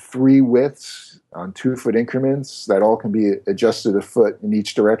in 3 widths on 2-foot increments that all can be adjusted a foot in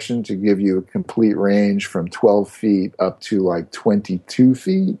each direction to give you a complete range from 12 feet up to like 22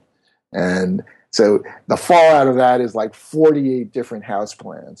 feet. And so the fallout of that is like 48 different house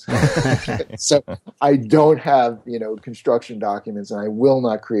plans. So I don't have, construction documents, and I will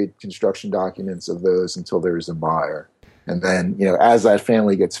not create construction documents of those until there is a buyer. And then, as that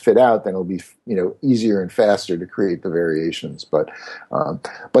family gets fit out, then it'll be, easier and faster to create the variations. But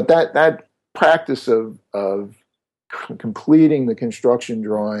that practice of completing the construction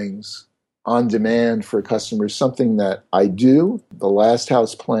drawings on demand for customers, something that I do. The last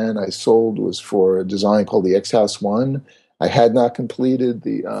house plan I sold was for a design called the X House 1. I had not completed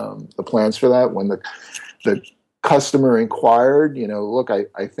the plans for that when the customer inquired, look,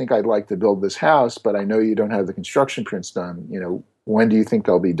 I think I'd like to build this house, but I know you don't have the construction prints done. When do you think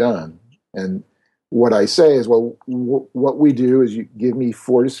they'll be done? And what I say is, well, what we do is you give me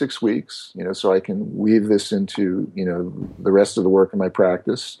 4 to 6 weeks, so I can weave this into, the rest of the work in my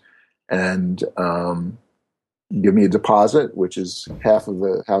practice, and give me a deposit, which is half of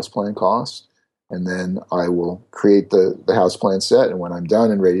the house plan cost. And then I will create the house plan set. And when I'm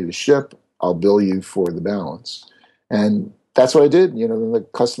done and ready to ship, I'll bill you for the balance. And that's what I did. Then the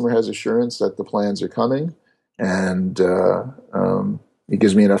customer has assurance that the plans are coming, and it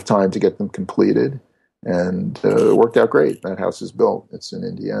gives me enough time to get them completed. And it worked out great. That house is built. It's in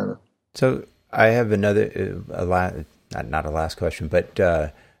Indiana. So I have another, not a last question, but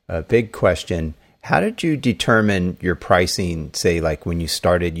a big question. How did you determine your pricing? Say, like when you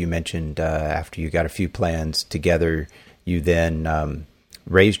started, you mentioned after you got a few plans together, you then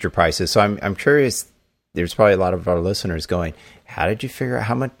raised your prices. So I'm curious. There's probably a lot of our listeners going, how did you figure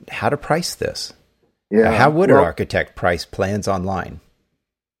out how to price this? Yeah. How would an architect price plans online?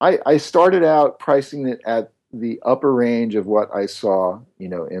 I started out pricing it at the upper range of what I saw,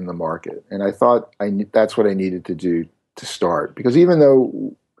 in the market. And I thought that's what I needed to do to start. Because even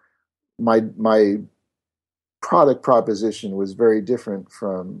though my product proposition was very different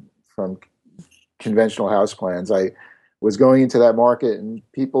from conventional house plans, I was going into that market, and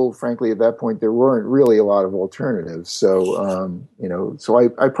people, frankly, at that point, there weren't really a lot of alternatives. So,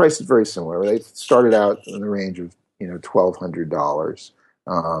 so I priced it very similar. I started out in the range of, $1,200.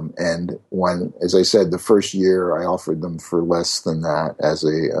 And when, as I said, the first year I offered them for less than that as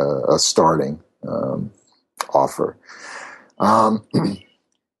a starting offer.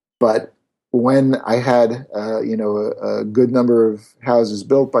 But when I had, a good number of houses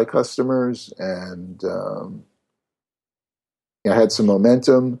built by customers, and I had some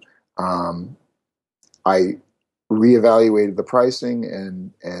momentum, I reevaluated the pricing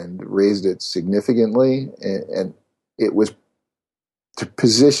and raised it significantly. And it was to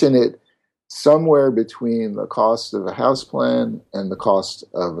position it somewhere between the cost of a house plan and the cost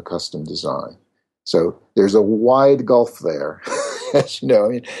of a custom design. So there's a wide gulf there. As you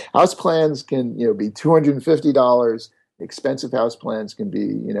know, house plans can, be $250. Expensive house plans can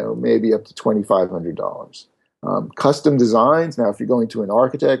be, maybe up to $2,500. Custom designs. Now, if you're going to an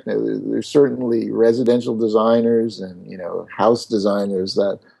architect, there's certainly residential designers and, house designers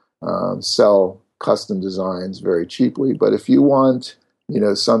that sell custom designs very cheaply. But if you want,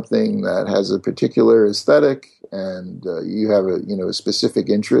 something that has a particular aesthetic, and you have a specific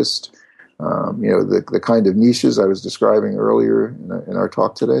interest, the kind of niches I was describing earlier in our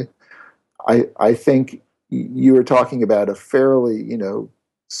talk today, I think you were talking about a fairly,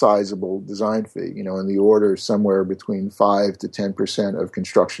 sizable design fee, in the order somewhere between 5 to 10% of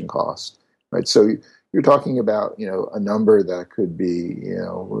construction cost, right? So you're talking about, a number that could be,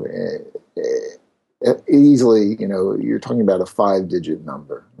 easily, you're talking about a 5-digit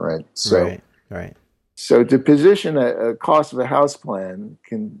number, right? So, right. So to position a cost of a house plan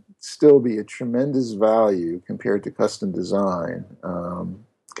can still be a tremendous value compared to custom design.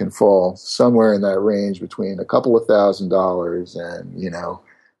 Can fall somewhere in that range between a couple of $1,000s and,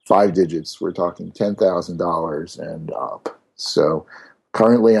 5 digits. We're talking $10,000 and up. So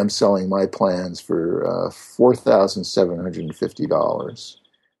currently I'm selling my plans for $4,750.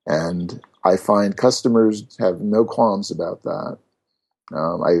 And I find customers have no qualms about that.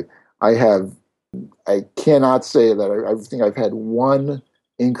 I cannot say that I think I've had one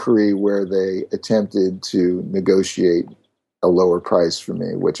inquiry where they attempted to negotiate a lower price for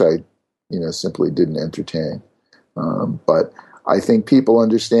me, which I, simply didn't entertain. But I think people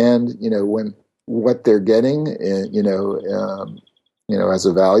understand, when what they're getting, as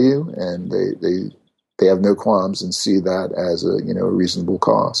a value, and they have no qualms and see that as a reasonable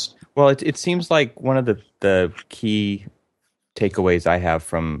cost. Well, it seems like one of the key takeaways I have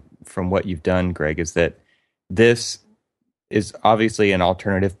from what you've done, Greg, is that this is obviously an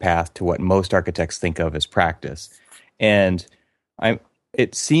alternative path to what most architects think of as practice, and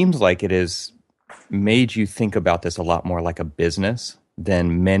it seems like it has made you think about this a lot more like a business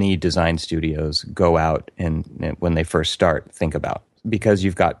than many design studios go out and when they first start think about, because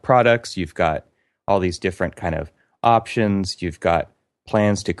you've got products, you've got all these different kind of options, you've got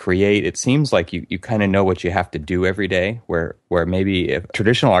plans to create, it seems like you kind of know what you have to do every day, where maybe if a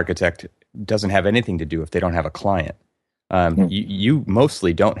traditional architect doesn't have anything to do if they don't have a client. You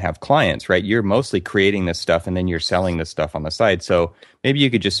mostly don't have clients, right? You're mostly creating this stuff and then you're selling this stuff on the side. So maybe you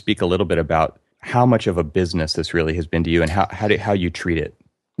could just speak a little bit about how much of a business this really has been to you and how you treat it.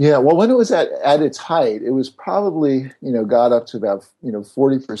 Yeah, well, when it was at its height, it was probably, got up to about,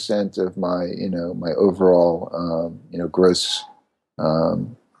 40% of my, my overall, gross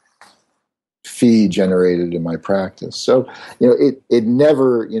fee generated in my practice. So, it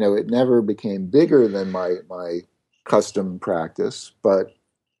never became bigger than my custom practice, but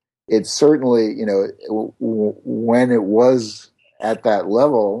it certainly, when it was at that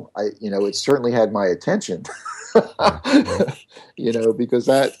level, it certainly had my attention. Because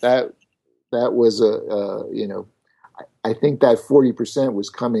that was I think that 40% was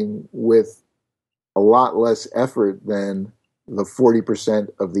coming with a lot less effort than the 40%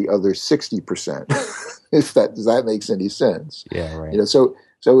 of the other 60%. Does that makes any sense? Yeah, right. So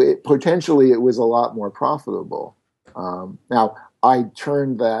potentially it was a lot more profitable. Now I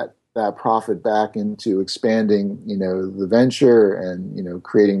turned that profit back into expanding, the venture and,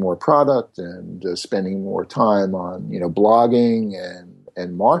 creating more product and spending more time on, blogging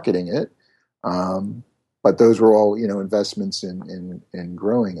and marketing it. But those were all, investments in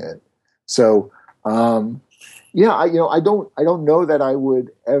growing it. So, I don't know that I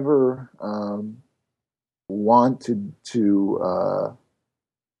would ever want to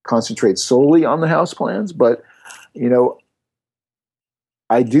concentrate solely on the house plans, but,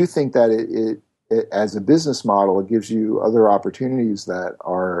 I do think that it as a business model, it gives you other opportunities that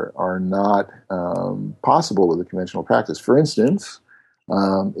are not possible with a conventional practice. For instance,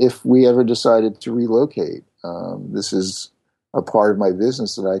 if we ever decided to relocate, this is a part of my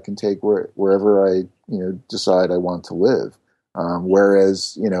business that I can take wherever I decide I want to live.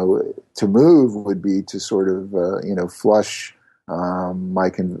 Whereas to move would be to sort of flush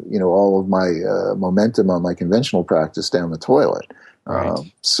all of my momentum on my conventional practice down the toilet.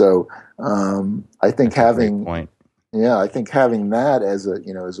 Right. I think having point. Yeah, I think having that as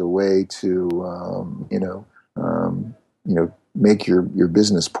a way to make your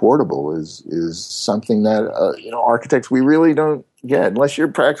business portable is something that architects we really don't get unless your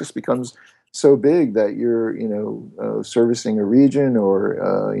practice becomes so big that you're servicing a region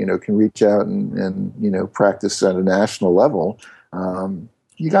or can reach out and practice at a national level.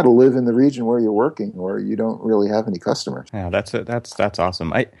 You got to live in the region where you're working, or you don't really have any customers. Yeah, that's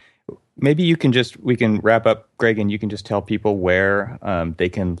awesome. Maybe we can wrap up, Greg, and you can just tell people where they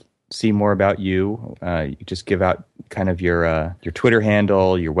can see more about you. You just give out kind of your Twitter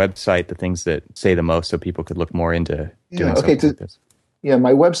handle, your website, the things that say the most, so people could look more into doing something like this. Yeah,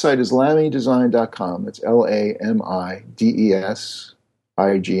 my website is lamidesign.com. It's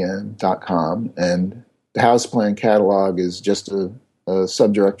LAMIDESIGN.com, and the house plan catalog is just a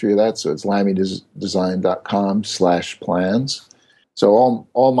subdirectory of that, so it's lamidesign.com/plans. So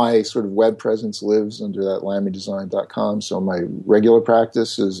all my sort of web presence lives under that lamidesign.com. So my regular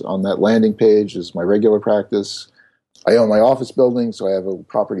practice is on that landing page is my regular practice. I own my office building, so I have a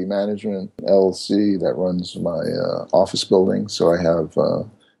property management LLC that runs my office building. So I have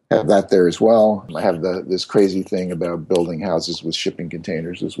that there as well. I have this crazy thing about building houses with shipping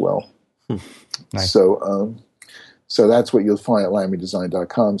containers as well. Nice. So that's what you'll find at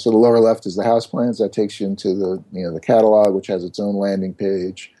lamidesign.com. So the lower left is the house plans. That takes you into the catalog, which has its own landing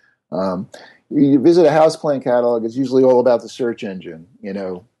page. You visit a house plan catalog, it's usually all about the search engine.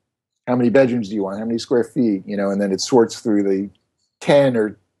 How many bedrooms do you want? How many square feet? And then it sorts through the 10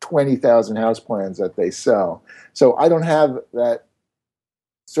 or 20,000 house plans that they sell. So I don't have that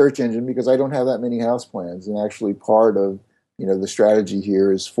search engine because I don't have that many house plans. And actually part of, the strategy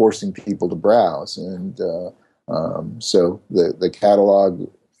here is forcing people to browse. And so the catalog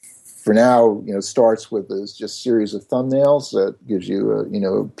for now, starts with this just series of thumbnails that gives you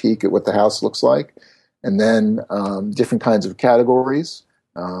a peek at what the house looks like. And then different kinds of categories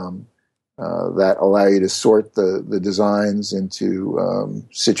that allow you to sort the designs into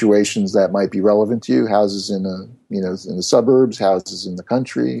situations that might be relevant to you. Houses in the suburbs, houses in the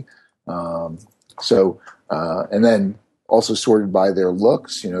country. And then also sorted by their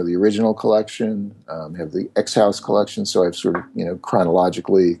looks. The original collection, have the X-House collection. So I've sort of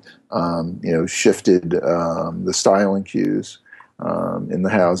chronologically shifted the styling cues in the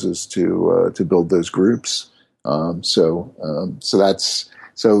houses to build those groups. So that's.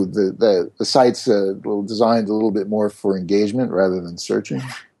 So the site's designed a little bit more for engagement rather than searching.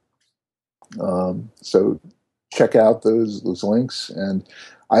 So check out those links. And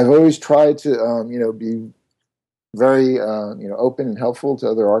I've always tried to be very open and helpful to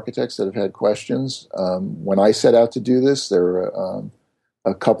other architects that have had questions. When I set out to do this, there were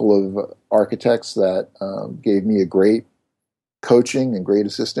a couple of architects that gave me a great coaching and great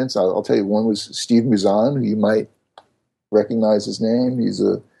assistance. I'll tell you, one was Steve Mouzon, who you might recognize his name. He's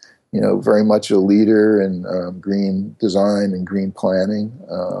very much a leader in green design and green planning.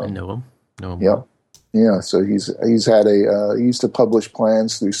 I know him. Yeah. Yeah, so he used to publish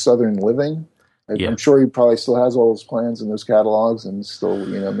plans through Southern Living. I'm sure he probably still has all those plans in those catalogs and still,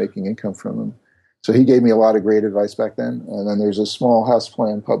 making income from them. So he gave me a lot of great advice back then. And then there's a small house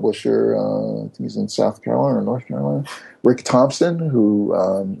plan publisher, I think he's in South Carolina or North Carolina, Rick Thompson, who,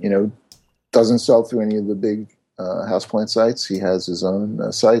 doesn't sell through any of the big houseplant sites. He has his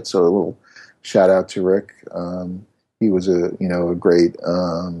own site, so a little shout out to Rick. He was a great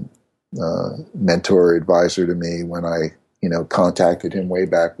mentor, advisor to me when I contacted him way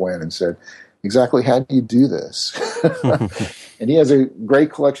back when and said, exactly how do you do this? And he has a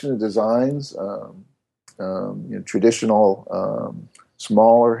great collection of designs, traditional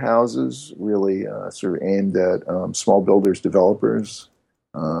smaller houses, really sort of aimed at small builders, developers.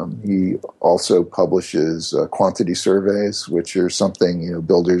 He also publishes quantity surveys, which are something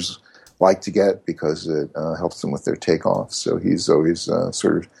builders like to get because it helps them with their takeoffs. So he's always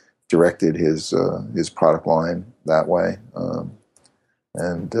sort of directed his product line that way,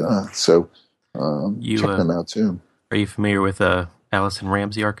 so check them out too. Are you familiar with Allison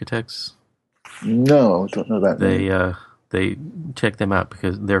Ramsey Architects? No, don't know that name. They check them out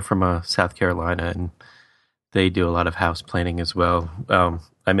because they're from South Carolina and they do a lot of house planning as well.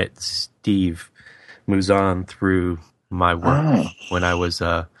 I met Steve Mouzon through my work when I was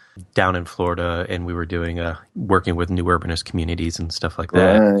down in Florida, and we were doing working with new urbanist communities and stuff like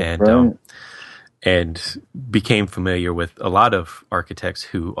that, and became familiar with a lot of architects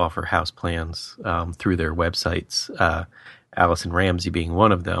who offer house plans through their websites. Allison Ramsey being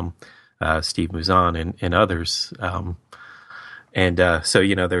one of them, Steve Mouzon and others. So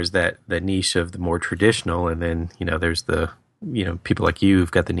there's that niche of the more traditional, and then there's the people like you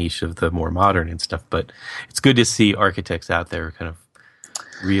who've got the niche of the more modern and stuff. But it's good to see architects out there kind of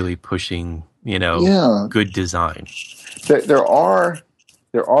really pushing good design. There are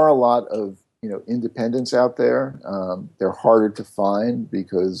a lot of independents out there. They're harder to find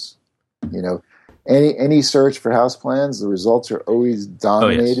because any search for house plans, the results are always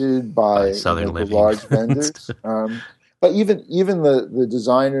dominated by Southern Living, the large vendors. But even the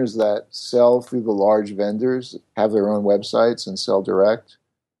designers that sell through the large vendors have their own websites and sell direct.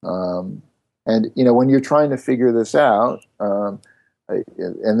 And when you're trying to figure this out,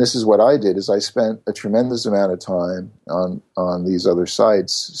 and this is what I did, is I spent a tremendous amount of time on these other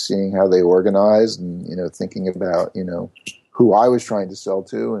sites, seeing how they organized and thinking about who I was trying to sell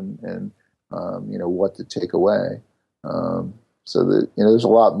to and what to take away. So that there's a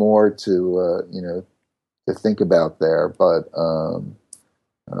lot more to think about there, but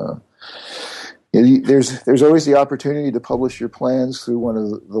there's always the opportunity to publish your plans through one of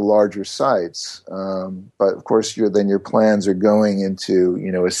the larger sites. But of course, your plans are going into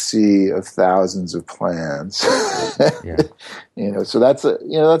a sea of thousands of plans. So that's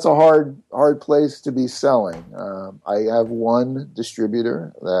a hard place to be selling. I have one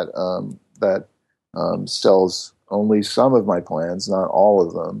distributor that sells only some of my plans, not all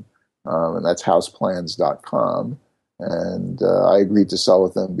of them. And that's houseplans.com. And I agreed to sell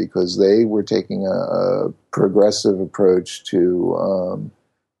with them because they were taking a progressive approach to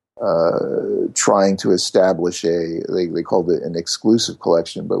trying to establish they called it an exclusive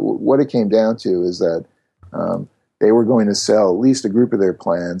collection. But what it came down to is that they were going to sell at least a group of their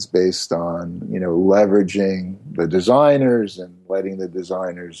plans based on, leveraging the designers and letting the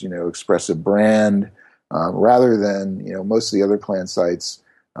designers, express a brand rather than, most of the other plan sites.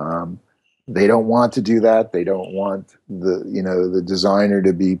 They don't want to do that. They don't want the designer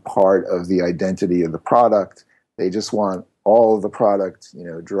to be part of the identity of the product. They just want all of the product,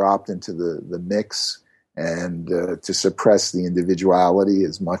 dropped into the mix and to suppress the individuality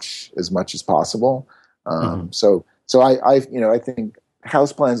as much as possible. So I think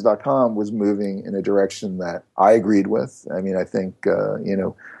houseplans.com was moving in a direction that I agreed with. I mean, I think,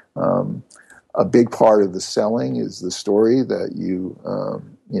 a big part of the selling is the story that you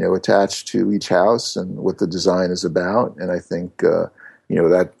attach to each house and what the design is about. And I think,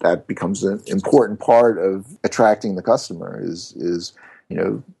 that becomes an important part of attracting the customer is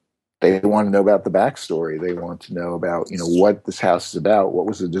they want to know about the backstory. They want to know about, what this house is about. What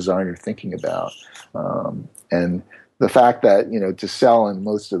was the designer thinking about? And the fact that, to sell in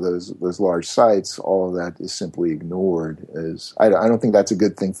most of those large sites, all of that is simply ignored. I don't think that's a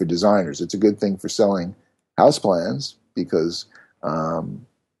good thing for designers. It's a good thing for selling house plans because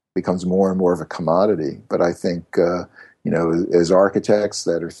becomes more and more of a commodity. But I think, as architects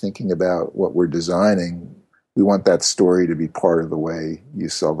that are thinking about what we're designing, we want that story to be part of the way you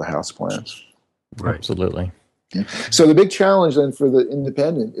sell the house plans. Right. Absolutely. Yeah. So the big challenge then for the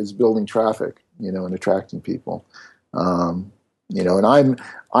independent is building traffic, and attracting people. And I'm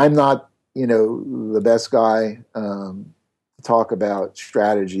not, the best guy to talk about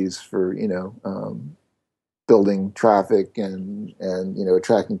strategies for, building traffic and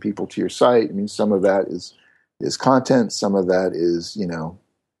attracting people to your site. I mean, some of that is content, some of that is,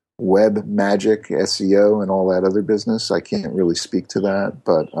 web magic, SEO, and all that other business. I can't really speak to that,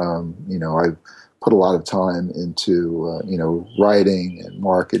 but I've put a lot of time into writing and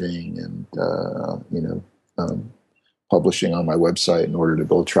marketing and publishing on my website in order to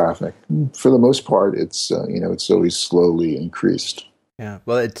build traffic. For the most part, it's always slowly increased. Yeah,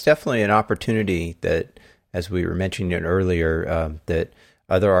 well, it's definitely an opportunity that, as we were mentioning it earlier, that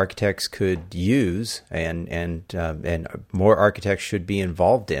other architects could use, and more architects should be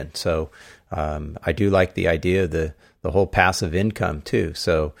involved in. So I do like the idea of the whole passive income too.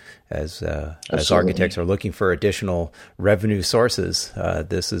 So as architects are looking for additional revenue sources,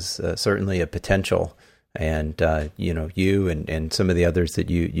 this is certainly a potential. And you and some of the others that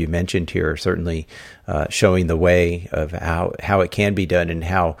you mentioned here are certainly showing the way of how it can be done, and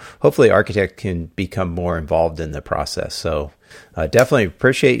how hopefully architects can become more involved in the process. So definitely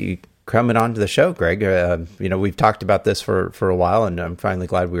appreciate you coming on to the show, Greg. We've talked about this for a while, and I'm finally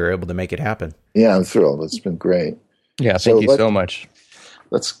glad we were able to make it happen. Yeah, I'm thrilled. It's been great. Yeah, thank you so much.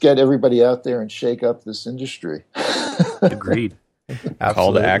 Let's get everybody out there and shake up this industry. Agreed.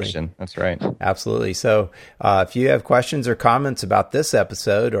 Call to action. That's right. Absolutely. So if you have questions or comments about this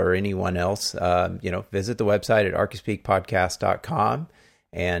episode or anyone else, visit the website at archispeakpodcast.com,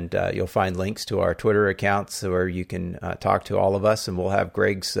 and you'll find links to our Twitter accounts where you can talk to all of us, and we'll have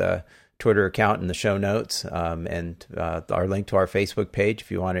Greg's Twitter account in the show notes, and our link to our Facebook page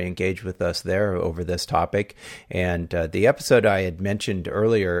if you want to engage with us there over this topic. And the episode I had mentioned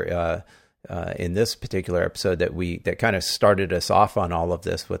earlier, in this particular episode that kind of started us off on all of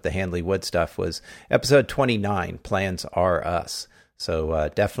this with the Handley Wood stuff, was episode 29, Plans Are Us. So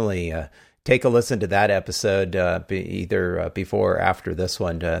definitely take a listen to that episode, either before or after this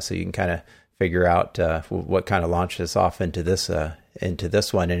one, so you can kind of figure out what kind of launched us off into this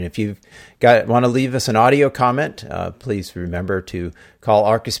one. And if you want to leave us an audio comment, please remember to call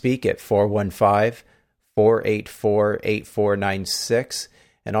Archispeak at 415-484-8496.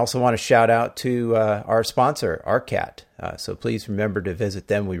 And also want to shout out to our sponsor, ARCAT. So please remember to visit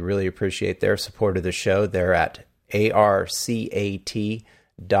them. We really appreciate their support of the show. They're at arcat.com.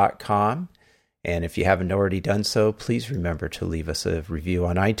 And if you haven't already done so, please remember to leave us a review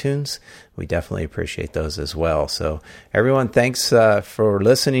on iTunes. We definitely appreciate those as well. So everyone, thanks for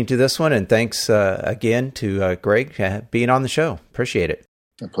listening to this one. And thanks again to Greg being on the show. Appreciate it.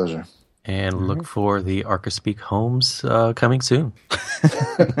 My pleasure. And look for the Archispeak homes coming soon.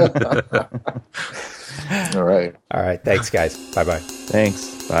 All right. All right. Thanks, guys. Bye-bye.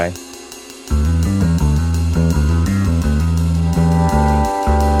 Thanks. Bye.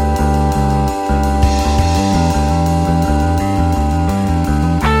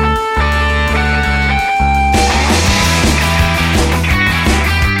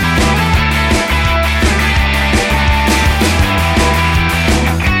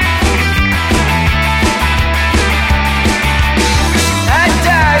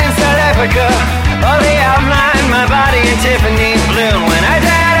 All the outline, my body in Tiffany blue. When I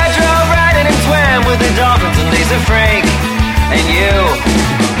died, I drove right in and swam with the dolphins and Lisa Frank and you.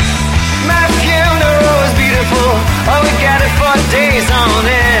 My funeral was beautiful. Oh, we got it for days on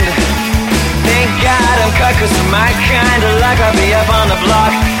end. Thank God I'm cut, 'cause of my kind of luck, I'll be up on the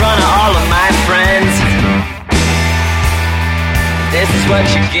block in front of all of my friends. This is what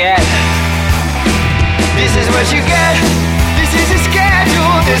you get. This is what you get. This is a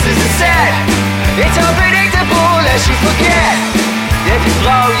schedule, this is a set. It's unpredictable lest you forget. If you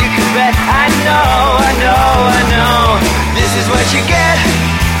blow, you can bet. I know. This is what you get.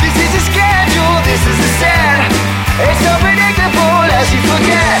 This is a schedule, this is a set. It's unpredictable lest you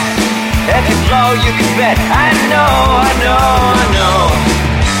forget. If you blow, you can bet. I know.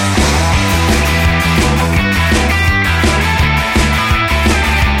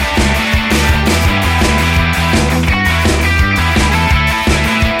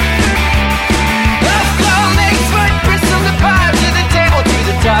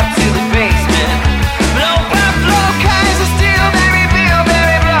 Top to the basement. Blow by blow, kinds of steel. Very real,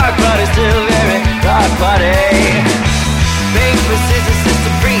 very rock, but it's still very rock body. Paper, scissors,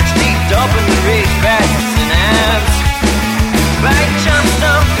 sister, preach. Deep dump in the ridge, fast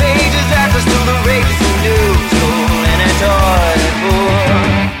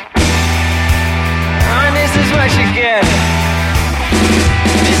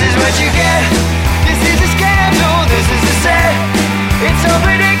what you get. This is a schedule, this is a set. It's so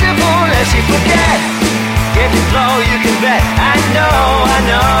predictable as you forget. If you blow, you can bet. I know, I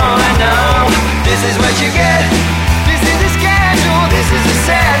know, I know. This is what you get. This is a schedule, this is a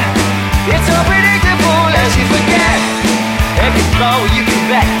set. It's so predictable as you forget. If you blow, you can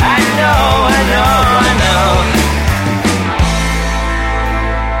bet. I know, I know, I know.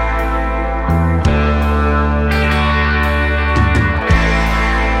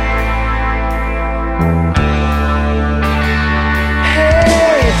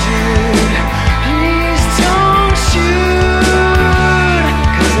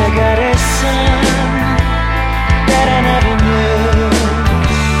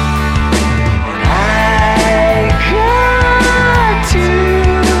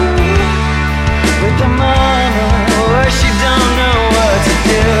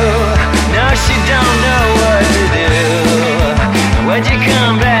 What'd you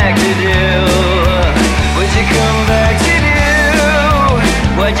come back to do? What'd you come back to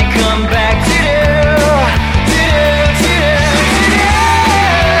do? What'd you come back to do?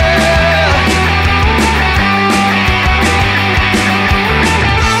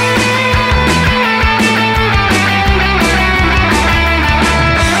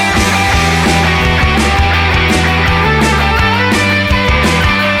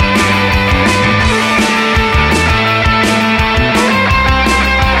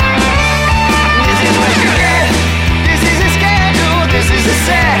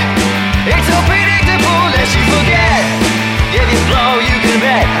 It's so predictable that you forget. If you blow, you can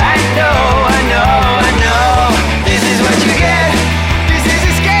bet. I know, I know, I know. This is what you get. This is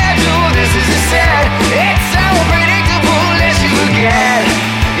a schedule, this is a set. It's so predictable that you forget.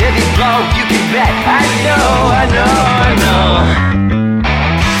 If you blow, you can bet. I know,